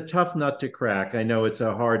it's a tough nut to crack. I know it's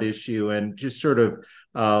a hard issue, and just sort of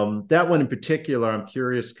that one in particular, I'm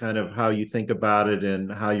curious kind of how you think about it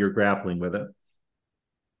and how you're grappling with it.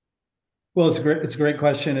 Well, it's a great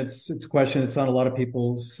question. It's a question that's on a lot of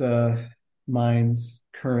people's minds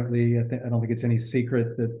currently. I don't think it's any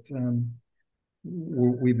secret that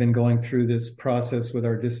we've been going through this process with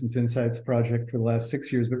our Distance Insights project for the last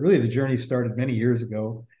 6 years, but really the journey started many years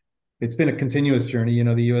ago. It's been a continuous journey.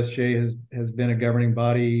 The USGA has been a governing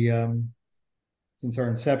body since our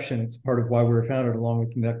inception. It's part of why we were founded, along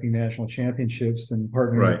with conducting national championships and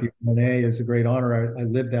partnering with the UNA is a great honor. I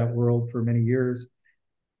lived that world for many years.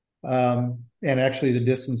 And actually the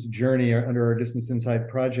distance journey under our Distance Insight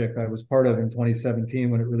project, I was part of in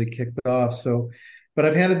 2017 when it really kicked off. But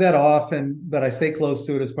I've handed that off, but I stay close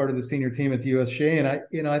to it as part of the senior team at the USGA.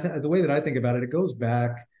 And the way that I think about it, it goes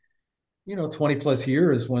back, 20 plus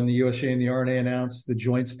years when the USGA and the R&A announced the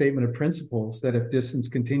joint statement of principles that if distance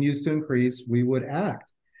continues to increase, we would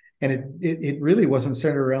act. And it really wasn't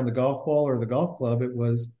centered around the golf ball or the golf club. It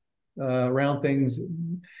was around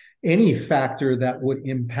any factor that would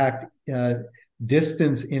impact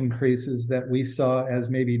distance increases that we saw as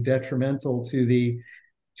maybe detrimental to the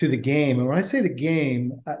game. And when I say the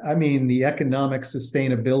game, I mean the economic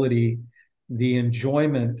sustainability, the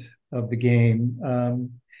enjoyment of the game.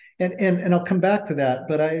 And I'll come back to that,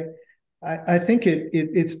 but I think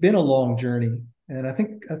it's been a long journey, and I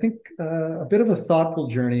think a bit of a thoughtful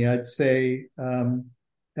journey, I'd say,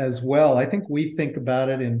 as well. I think we think about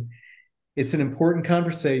it, and it's an important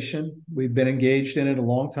conversation. We've been engaged in it a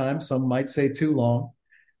long time. Some might say too long,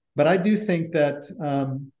 but I do think that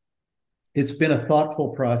it's been a thoughtful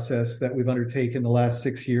process that we've undertaken the last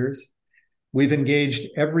 6 years. We've engaged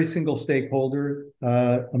every single stakeholder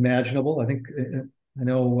imaginable. I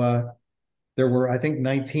know there were,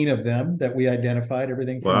 19 of them that we identified,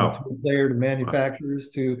 everything from the tour player to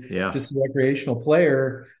manufacturers to just a recreational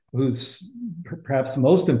player, who's perhaps the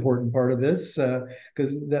most important part of this,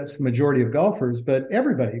 because that's the majority of golfers, but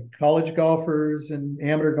everybody, college golfers and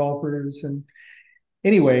amateur golfers. And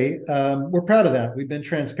anyway, we're proud of that. We've been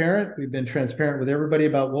transparent. We've been transparent with everybody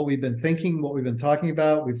about what we've been thinking, what we've been talking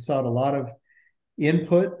about. We've sought a lot of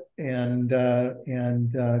input and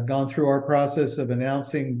gone through our process of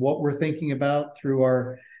announcing what we're thinking about through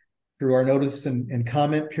our notice and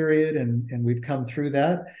comment period, and we've come through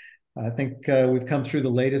that. I think we've come through the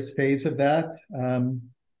latest phase of that,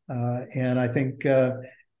 and I think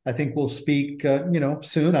we'll speak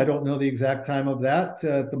soon. I don't know the exact time of that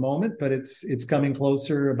at the moment, but it's coming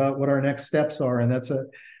closer about what our next steps are, and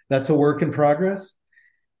that's a work in progress.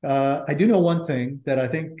 I do know one thing that I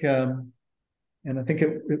think. And I think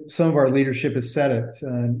some of our leadership has said it,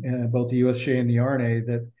 both the USGA and the R&A,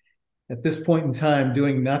 that at this point in time,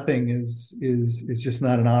 doing nothing is just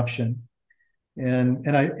not an option. And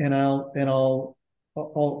I'll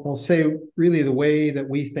say really the way that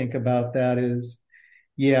we think about that is,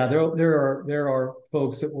 there are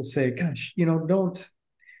folks that will say, gosh, don't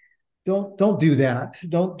do that.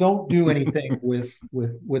 Don't do anything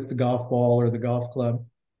with the golf ball or the golf club.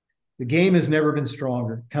 The game has never been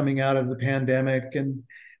stronger coming out of the pandemic, and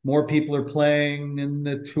more people are playing, and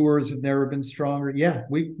the tours have never been stronger. Yeah,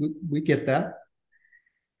 we get that.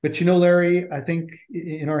 But Larry, I think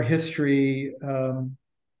in our history,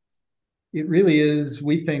 it really is,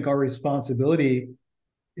 we think, our responsibility,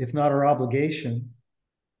 if not our obligation,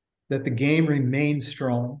 that the game remains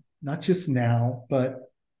strong, not just now,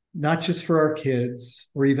 but not just for our kids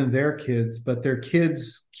or even their kids, but their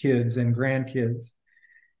kids' kids and grandkids.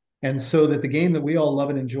 And so that the game that we all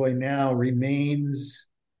love and enjoy now remains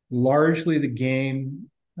largely the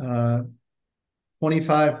game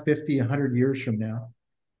 25, 50, 100 years from now.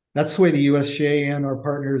 That's the way the USGA and our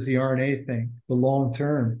partners, the R&A, think, the long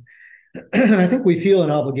term. And I think we feel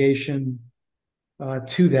an obligation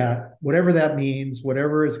to that, whatever that means,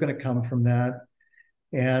 whatever is going to come from that.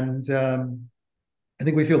 And I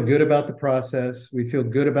think we feel good about the process. We feel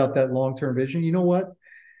good about that long-term vision. You know what?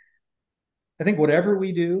 I think whatever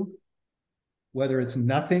we do, whether it's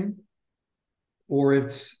nothing or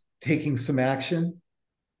it's taking some action,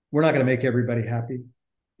 we're not going to make everybody happy.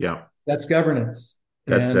 Yeah. That's governance.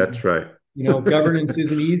 That's right. Governance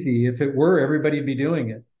isn't easy. If it were, everybody'd be doing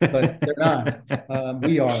it, but they're not.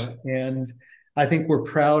 We are. And I think we're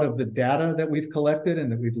proud of the data that we've collected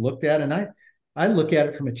and that we've looked at. And I look at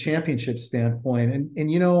it from a championship standpoint.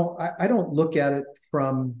 I don't look at it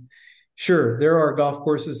from, sure, there are golf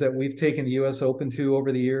courses that we've taken the US Open to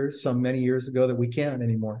over the years, some many years ago, that we can't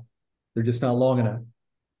anymore. They're just not long enough.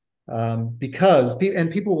 And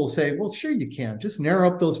people will say, well, sure you can. Just narrow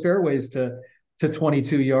up those fairways to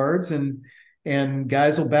 22 yards and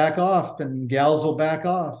guys will back off and gals will back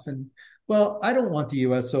off. And well, I don't want the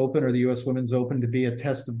US Open or the US Women's Open to be a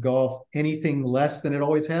test of golf anything less than it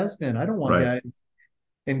always has been. I don't want guys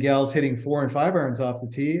and gals hitting 4 and 5 irons off the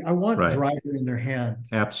tee. I want driver in their hand.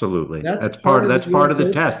 Absolutely. That's part of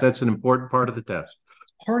the test. That's an important part of the test.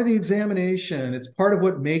 It's part of the examination. It's part of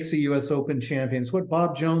what makes a US Open champion. It's what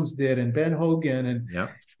Bob Jones did and Ben Hogan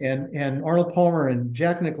and Arnold Palmer and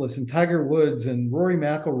Jack Nicklaus and Tiger Woods and Rory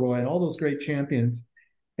McIlroy and all those great champions.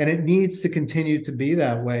 And it needs to continue to be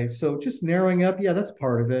that way. So just narrowing up, yeah, that's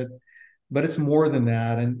part of it, but it's more than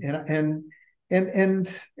that. And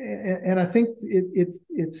I think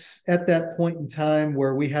it's at that point in time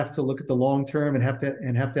where we have to look at the long term and have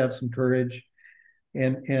to have some courage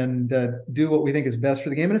and do what we think is best for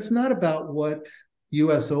the game. And it's not about what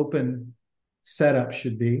US Open setup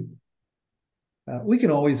should be. We can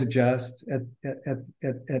always adjust at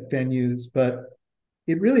venues, but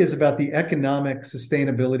it really is about the economic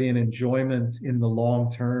sustainability and enjoyment in the long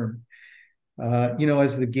term.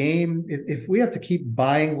 As the game, if we have to keep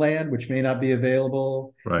buying land, which may not be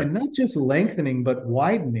available, and not just lengthening, but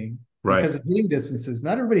widening because of hitting distances,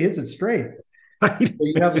 not everybody hits it straight. So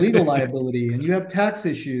you have legal liability and you have tax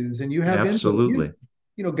issues and you have absolutely.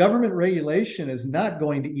 Government regulation is not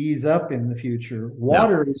going to ease up in the future.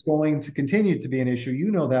 Water is going to continue to be an issue.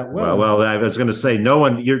 You know that well. Well, I was going to say,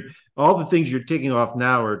 all the things you're ticking off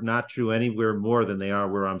now are not true anywhere more than they are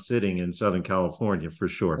where I'm sitting in Southern California, for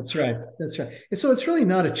sure. That's right. And so it's really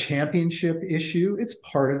not a championship issue. It's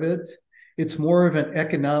part of it. It's more of an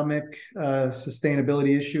economic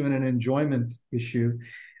sustainability issue and an enjoyment issue.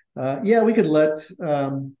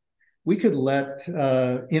 We could let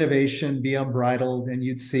innovation be unbridled, and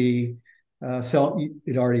you'd see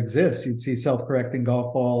it already exists. You'd see self-correcting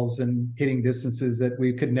golf balls and hitting distances that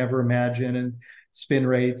we could never imagine, and spin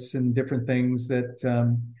rates and different things that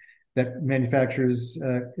manufacturers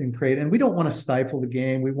can create. And we don't want to stifle the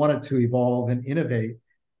game. We want it to evolve and innovate,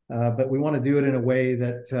 but we want to do it in a way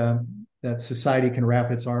that society can wrap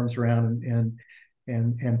its arms around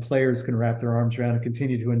and players can wrap their arms around and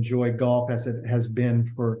continue to enjoy golf as it has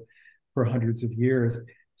been for hundreds of years.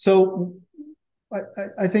 So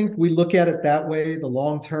I think we look at it that way, the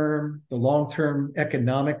long-term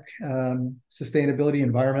economic sustainability,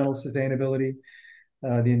 environmental sustainability,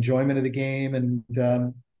 the enjoyment of the game. And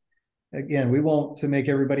again, we want to make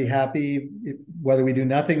everybody happy, whether we do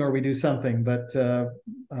nothing or we do something, but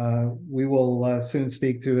we will soon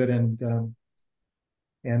speak to it and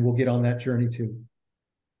we'll get on that journey too.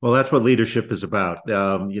 Well, that's what leadership is about.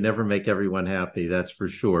 You never make everyone happy, that's for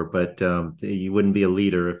sure. But you wouldn't be a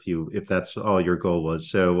leader if that's all your goal was.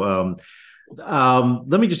 So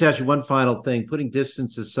let me just ask you one final thing. Putting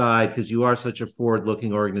distance aside, because you are such a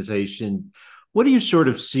forward-looking organization, what do you sort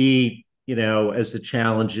of see, as the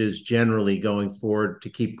challenges generally going forward to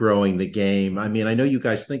keep growing the game? I mean, I know you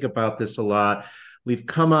guys think about this a lot. We've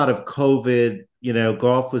come out of COVID.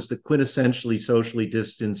 Golf was the quintessentially socially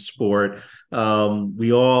distanced sport. I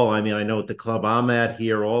know at the club I'm at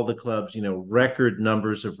here, all the clubs, record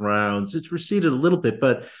numbers of rounds. It's receded a little bit,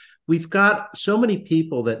 but we've got so many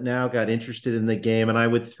people that now got interested in the game. And I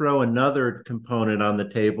would throw another component on the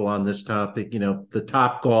table on this topic, the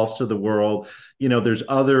top golfs of the world. There's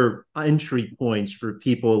other entry points for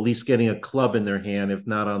people, at least getting a club in their hand, if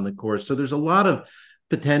not on the course. So there's a lot of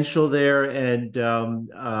potential there. And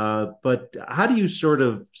but how do you sort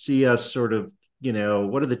of see us what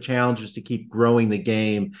are the challenges to keep growing the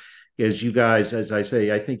game? As you guys, as I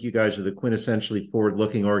say, I think you guys are the quintessentially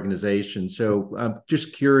forward-looking organization. So I'm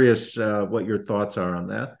just curious what your thoughts are on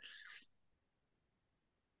that.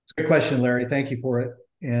 It's a good question, Larry. Thank you for it.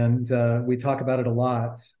 And we talk about it a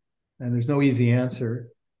lot, and there's no easy answer.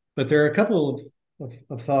 But there are a couple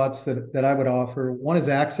of thoughts that I would offer. One is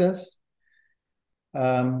access.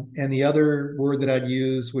 And the other word that I'd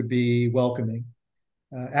use would be welcoming.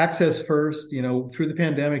 Access first, through the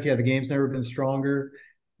pandemic, the game's never been stronger.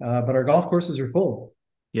 but our golf courses are full.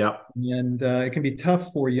 Yeah. And it can be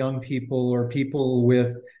tough for young people or people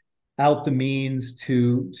without the means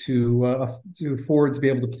to afford to be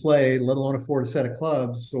able to play, let alone afford a set of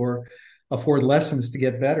clubs or afford lessons to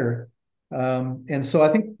get better. And so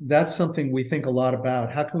I think that's something we think a lot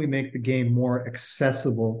about. How can we make the game more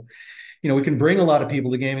accessible? We can bring a lot of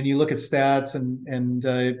people to the game, and you look at stats and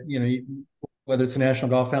whether it's the National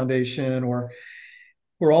Golf Foundation or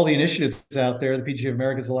all the initiatives out there, the PGA of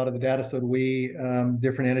America has a lot of the data, so do we,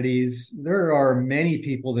 different entities. There are many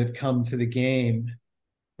people that come to the game,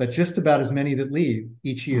 but just about as many that leave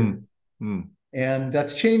each year. And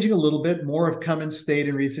that's changing a little bit. More have come and stayed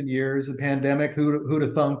in recent years. The pandemic, who'd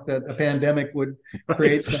have thunk that a pandemic would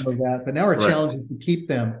create some of that? But now our challenge is to keep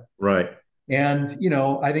them. Right. And,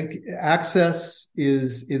 I think access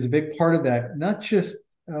is a big part of that. Not just,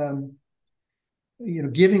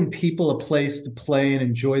 giving people a place to play and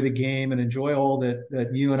enjoy the game and enjoy all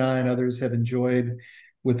that you and I and others have enjoyed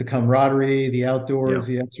with the camaraderie, the outdoors,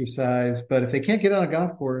 the exercise. But if they can't get on a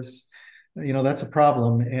golf course, that's a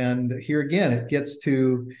problem. And here again, it gets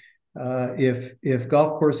to if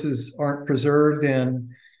golf courses aren't preserved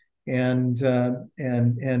and I'd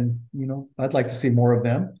like to see more of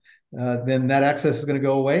them, then that access is going to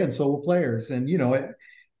go away, and so will players. And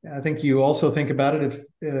I think you also think about it if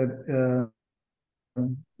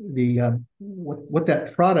what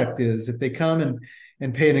that product is. If they come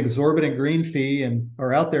and pay an exorbitant green fee and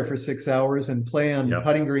are out there for 6 hours and play on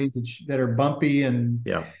putting greens that are bumpy and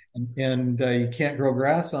you can't grow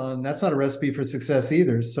grass on, that's not a recipe for success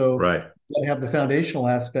either. So you got to have the foundational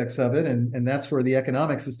aspects of it, and that's where the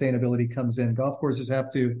economic sustainability comes in. Golf courses have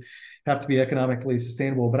to be economically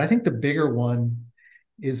sustainable. But I think the bigger one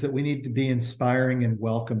is that we need to be inspiring and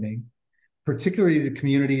welcoming, particularly to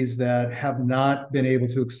communities that have not been able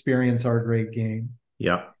to experience our great game.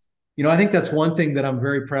 Yeah. I think that's one thing that I'm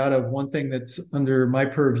very proud of. One thing that's under my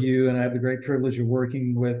purview, and I have the great privilege of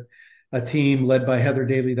working with a team led by Heather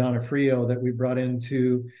Daly Donofrio that we brought in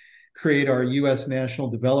to create our U.S. National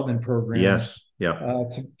Development Program. Yes. Yeah.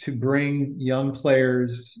 To bring young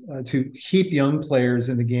players, to keep young players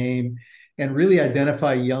in the game and really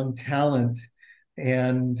identify young talent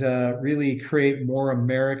and really create more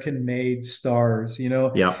American-made stars.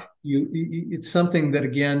 It's something that,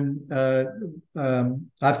 again,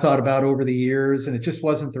 I've thought about over the years, and it just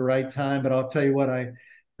wasn't the right time. But I'll tell you what, I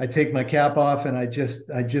take my cap off and I just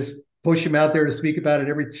push him out there to speak about it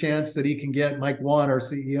every chance that he can get. Mike Wan, our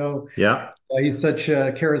CEO. Yeah. He's such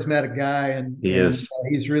a charismatic guy, and he's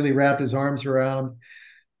really wrapped his arms around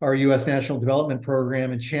our U.S. National Development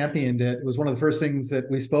Program and championed it. It was one of the first things that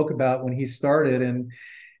we spoke about when he started, and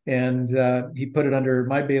he put it under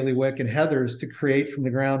my bailiwick and Heather's to create from the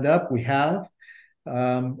ground up. We have,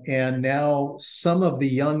 and now some of the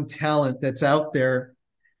young talent that's out there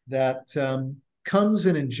that comes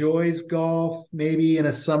and enjoys golf, maybe in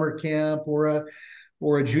a summer camp or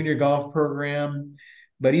a junior golf program,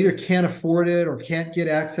 but either can't afford it or can't get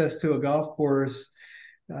access to a golf course.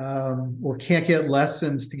 Or can't get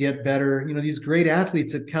lessons to get better. These great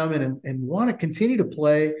athletes that come in and want to continue to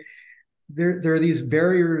play, there are these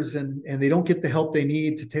barriers and they don't get the help they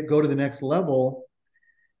need to go to the next level.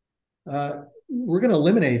 We're going to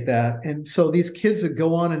eliminate that. And so these kids that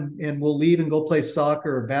go on and will leave and go play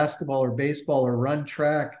soccer or basketball or baseball or run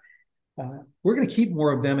track, we're going to keep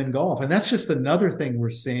more of them in golf. And that's just another thing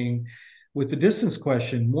we're seeing with the distance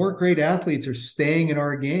question. More great athletes are staying in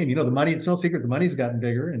our game. The money, it's no secret, the money's gotten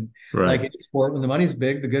bigger. And like in sport, when the money's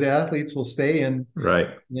big, the good athletes will stay in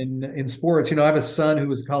sports. I have a son who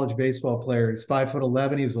was a college baseball player. He's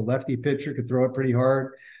 5'11". He was a lefty pitcher, could throw it pretty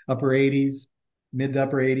hard, mid to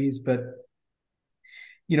upper 80s. But,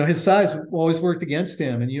 his size always worked against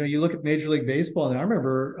him. And, you look at Major League Baseball, and I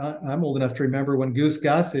remember, I'm old enough to remember when Goose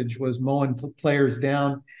Gossage was mowing players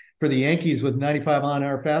down for the Yankees with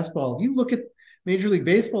 95-mile-an-hour fastball. You look at Major League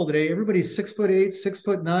Baseball today, everybody's 6'8",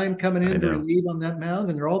 6'9", coming in to relieve on that mound,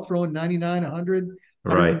 and they're all throwing 99, 100.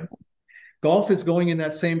 Right. Golf is going in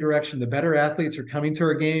that same direction. The better athletes are coming to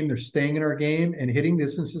our game. They're staying in our game, and hitting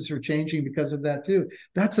distances are changing because of that too.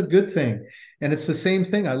 That's a good thing. And it's the same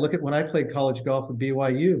thing. I look at when I played college golf at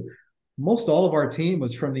BYU, most all of our team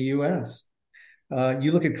was from the U.S.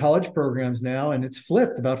 You look at college programs now, and it's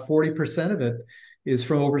flipped. About 40% of it is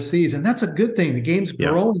from overseas. And that's a good thing. The game's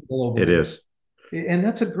growing globally. It is. And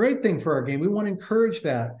that's a great thing for our game. We want to encourage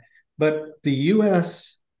that. But the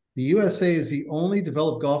USA is the only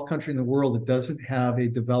developed golf country in the world that doesn't have a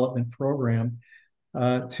development program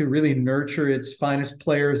to really nurture its finest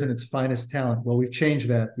players and its finest talent. Well, we've changed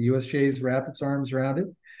that. The USGA has wrapped its arms around it.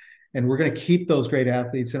 And we're going to keep those great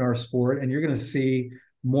athletes in our sport. And you're going to see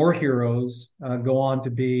more heroes go on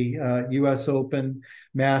to be U.S. Open,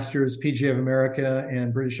 Masters, PGA of America,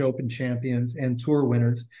 and British Open champions and tour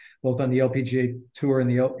winners, both on the LPGA Tour and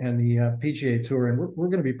the PGA Tour. And we're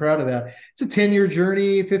going to be proud of that. It's a 10-year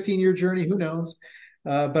journey, 15-year journey, who knows?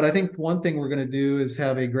 But I think one thing we're going to do is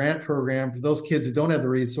have a grant program for those kids that don't have the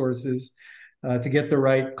resources to get the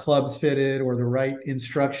right clubs fitted or the right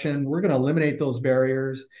instruction. We're going to eliminate those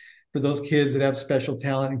barriers for those kids that have special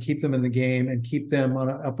talent and keep them in the game and keep them on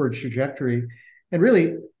an upward trajectory. And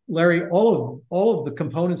really, Larry, all of the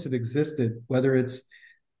components that existed, whether it's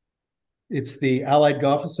the Allied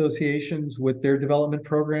Golf Associations with their development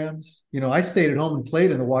programs. I stayed at home and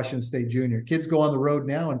played in the Washington State Junior. Kids go on the road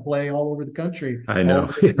now and play all over the country. I know.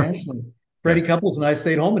 Internationally. Freddie Couples and I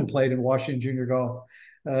stayed home and played in Washington Junior Golf.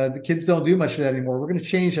 The kids don't do much of that anymore. We're going to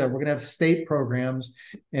change that. We're going to have state programs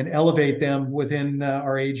and elevate them within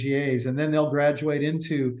our AGAs, and then they'll graduate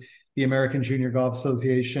into the American Junior Golf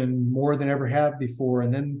Association more than ever have before,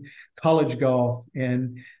 and then college golf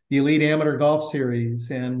and the Elite Amateur Golf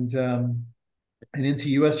Series and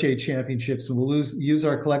into USGA championships. And we'll use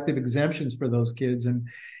our collective exemptions for those kids,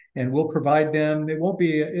 and we'll provide them. It'll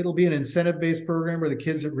be an incentive-based program where the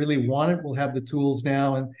kids that really want it will have the tools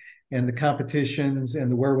now and the competitions and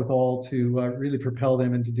the wherewithal to really propel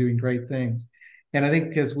them into doing great things. And I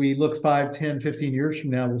think as we look 5, 10, 15 years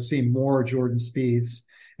from now, we'll see more Jordan Spieths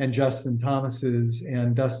and Justin Thomases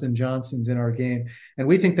and Dustin Johnsons in our game. And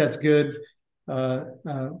we think that's good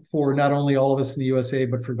for not only all of us in the USA,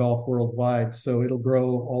 but for golf worldwide. So it'll grow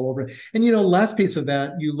all over. And, last piece of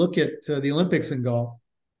that, you look at the Olympics in golf.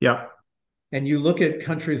 Yeah. And you look at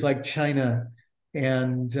countries like China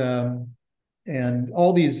and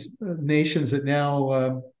all these nations that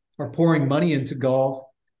now are pouring money into golf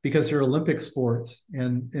because they're Olympic sports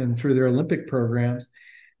and through their Olympic programs.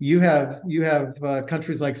 You have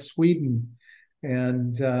countries like Sweden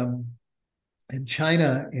and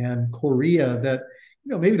China and Korea that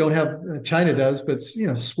maybe don't have, China does, but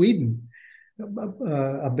Sweden,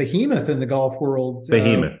 a behemoth in the golf world.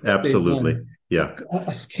 Behemoth, absolutely. Yeah,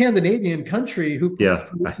 a Scandinavian country who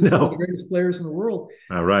produces some of the greatest players in the world.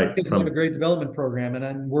 All right, they have a great development program,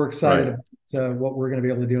 and we're excited about what we're going to be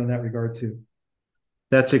able to do in that regard too.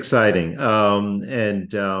 That's exciting,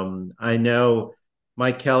 and I know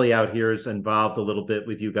Mike Kelly out here is involved a little bit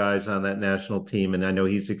with you guys on that national team, and I know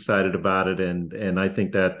he's excited about it, and I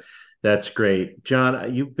think that's great.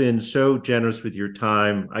 John, you've been so generous with your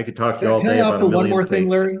time. I could talk to you all day about a million one more thing,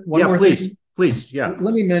 Larry? Please, yeah.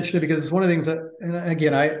 Let me mention it because it's one of the things that, and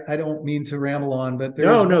again, I don't mean to ramble on, but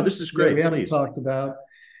no, this is great. We haven't talked about.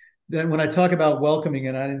 Then when I talk about welcoming,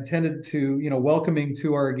 and I intended to, welcoming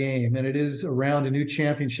to our game, and it is around a new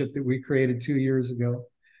championship that we created 2 years ago.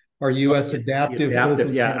 Our U.S. Adaptive.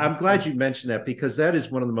 Yeah, I'm glad you mentioned that because that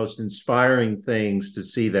is one of the most inspiring things to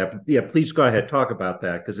see that. Yeah, please go ahead, talk about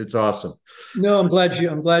that because it's awesome. No, I'm glad.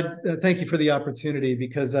 Thank you for the opportunity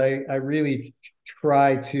because I really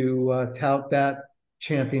try to tout that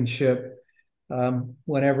championship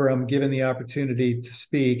whenever I'm given the opportunity to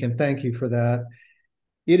speak, and thank you for that.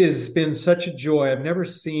 It has been such a joy. I've never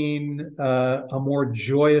seen a more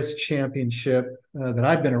joyous championship that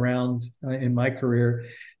I've been around in my career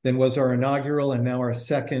than was our inaugural and now our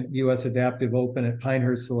second U.S. Adaptive Open at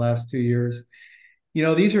Pinehurst the last 2 years.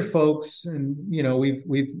 These are folks, and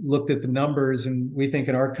we've looked at the numbers, and we think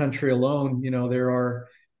in our country alone, there are,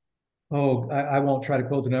 I won't try to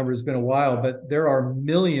quote the number, it's been a while, but there are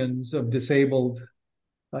millions of disabled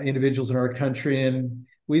individuals in our country, and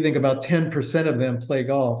we think about 10% of them play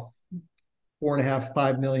golf, 4.5,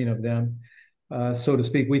 5 million of them, so to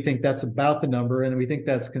speak. We think that's about the number, and we think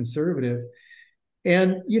that's conservative.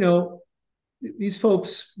 And, these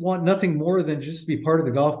folks want nothing more than just to be part of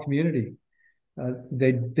the golf community.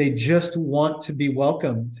 They just want to be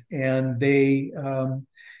welcomed. And the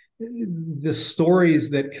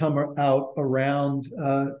stories that come out around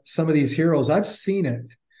some of these heroes, I've seen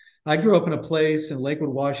it. I grew up in a place in Lakewood,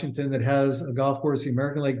 Washington that has a golf course, the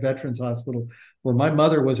American Lake Veterans Hospital, where my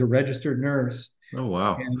mother was a registered nurse. Oh,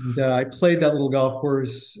 wow. And I played that little golf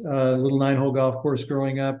course, little 9-hole golf course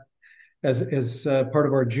growing up as part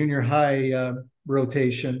of our junior high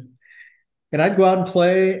rotation. And I'd go out and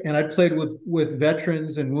play, and I played with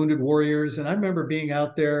veterans and wounded warriors. And I remember being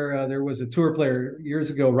out there. There was a tour player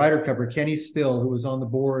years ago, Ryder Cupper, Kenny Still, who was on the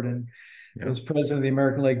board and was president of the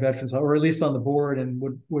American Lake Veterans, or at least on the board, and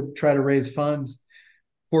would try to raise funds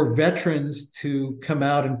for veterans to come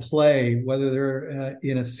out and play, whether they're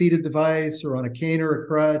in a seated device or on a cane or a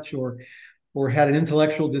crutch or had an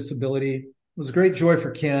intellectual disability. It was a great joy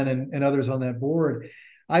for Ken and others on that board.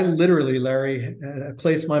 I literally, Larry, a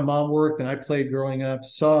place my mom worked and I played growing up,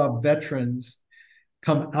 saw veterans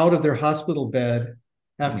come out of their hospital bed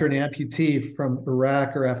after an amputee from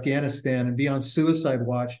Iraq or Afghanistan and be on suicide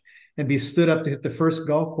watch and be stood up to hit the first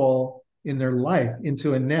golf ball in their life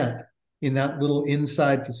into a net in that little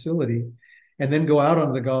inside facility, and then go out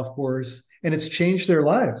on the golf course. And it's changed their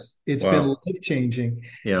lives. It's been life-changing.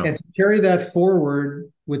 Yeah. And to carry that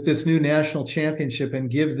forward with this new national championship and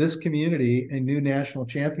give this community a new national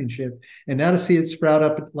championship, and now to see it sprout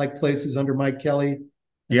up like places under Mike Kelly.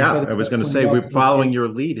 Yeah, I was going to say we're following your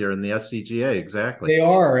lead here in the SCGA. Exactly. They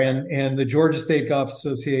are, and the Georgia State Golf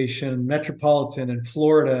Association, Metropolitan, and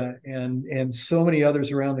Florida, and so many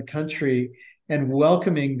others around the country, and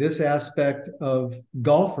welcoming this aspect of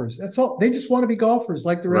golfers. That's all. They just want to be golfers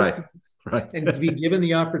like the rest of us, right. And be given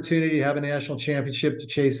the opportunity to have a national championship to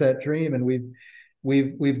chase that dream. And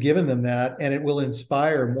we've given them that, and it will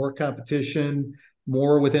inspire more competition,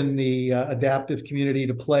 more within the adaptive community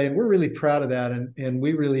to play. And we're really proud of that. And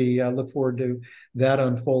we really look forward to that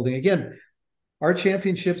unfolding. Again, our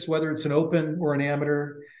championships, whether it's an open or an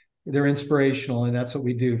amateur, they're inspirational. And that's what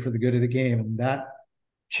we do for the good of the game. And that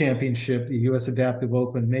championship, the U.S. Adaptive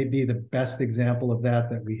Open, may be the best example of that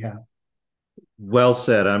we have. Well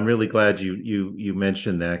said. I'm really glad you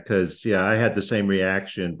mentioned that, because I had the same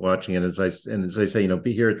reaction watching it. As I say,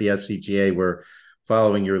 be here at the SCGA, we're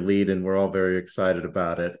following your lead, and we're all very excited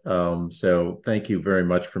about it. So thank you very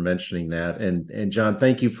much for mentioning that. And John,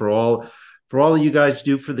 thank you for all you guys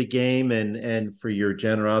do for the game, and for your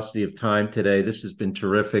generosity of time today. This has been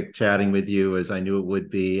terrific chatting with you, as I knew it would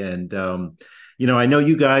be. And I know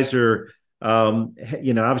you guys are,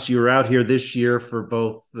 obviously you were out here this year for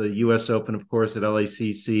both the U.S. Open, of course, at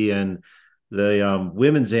LACC, and the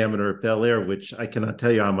women's amateur at Bel Air, which I cannot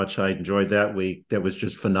tell you how much I enjoyed that week. That was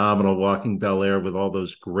just phenomenal, walking Bel Air with all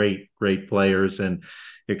those great players. And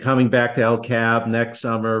you're coming back to El Cab next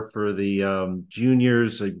summer for the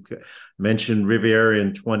juniors. I mentioned Riviera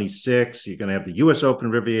in 26. You're going to have the U.S. Open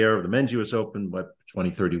Riviera, the men's U.S. Open,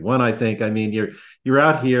 2031, I think. I mean, you're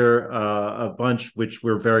out here a bunch, which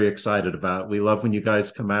we're very excited about. We love when you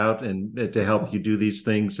guys come out and to help you do these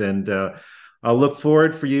things. And I'll look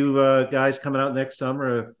forward for you guys coming out next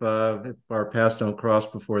summer if our paths don't cross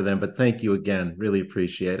before then. But thank you again. Really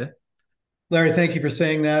appreciate it. Larry, thank you for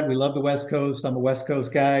saying that. We love the West Coast. I'm a West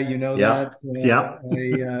Coast guy. You know that.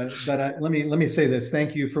 But let me say this.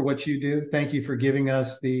 Thank you for what you do. Thank you for giving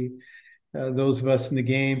us those of us in the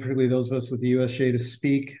game, particularly those of us with the USGA, to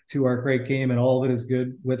speak to our great game and all that is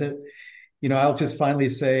good with it. I'll just finally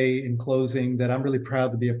say in closing that I'm really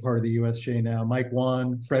proud to be a part of the USGA now. Mike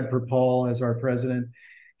Wan, Fred Perpall as our president,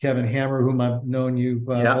 Kevin Hammer, whom I've known you've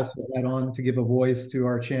also had on to give a voice to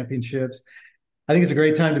our championships. I think it's a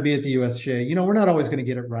great time to be at the USGA. We're not always going to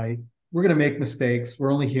get it right. We're going to make mistakes.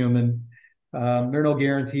 We're only human. There are no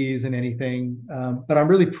guarantees in anything. But I'm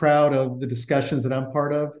really proud of the discussions that I'm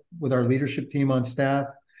part of with our leadership team on staff.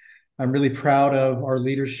 I'm really proud of our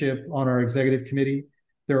leadership on our executive committee.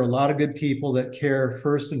 There are a lot of good people that care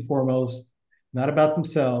first and foremost, not about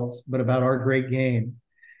themselves, but about our great game.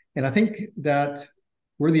 And I think that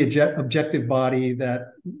we're the objective body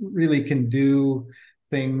that really can do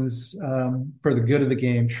things for the good of the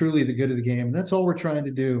game, truly the good of the game. And that's all we're trying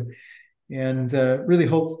to do. And really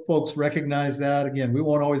hope folks recognize that. Again, we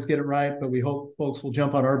won't always get it right, but we hope folks will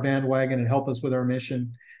jump on our bandwagon and help us with our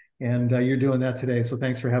mission. And you're doing that today. So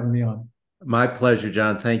thanks for having me on. My pleasure,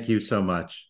 John. Thank you so much.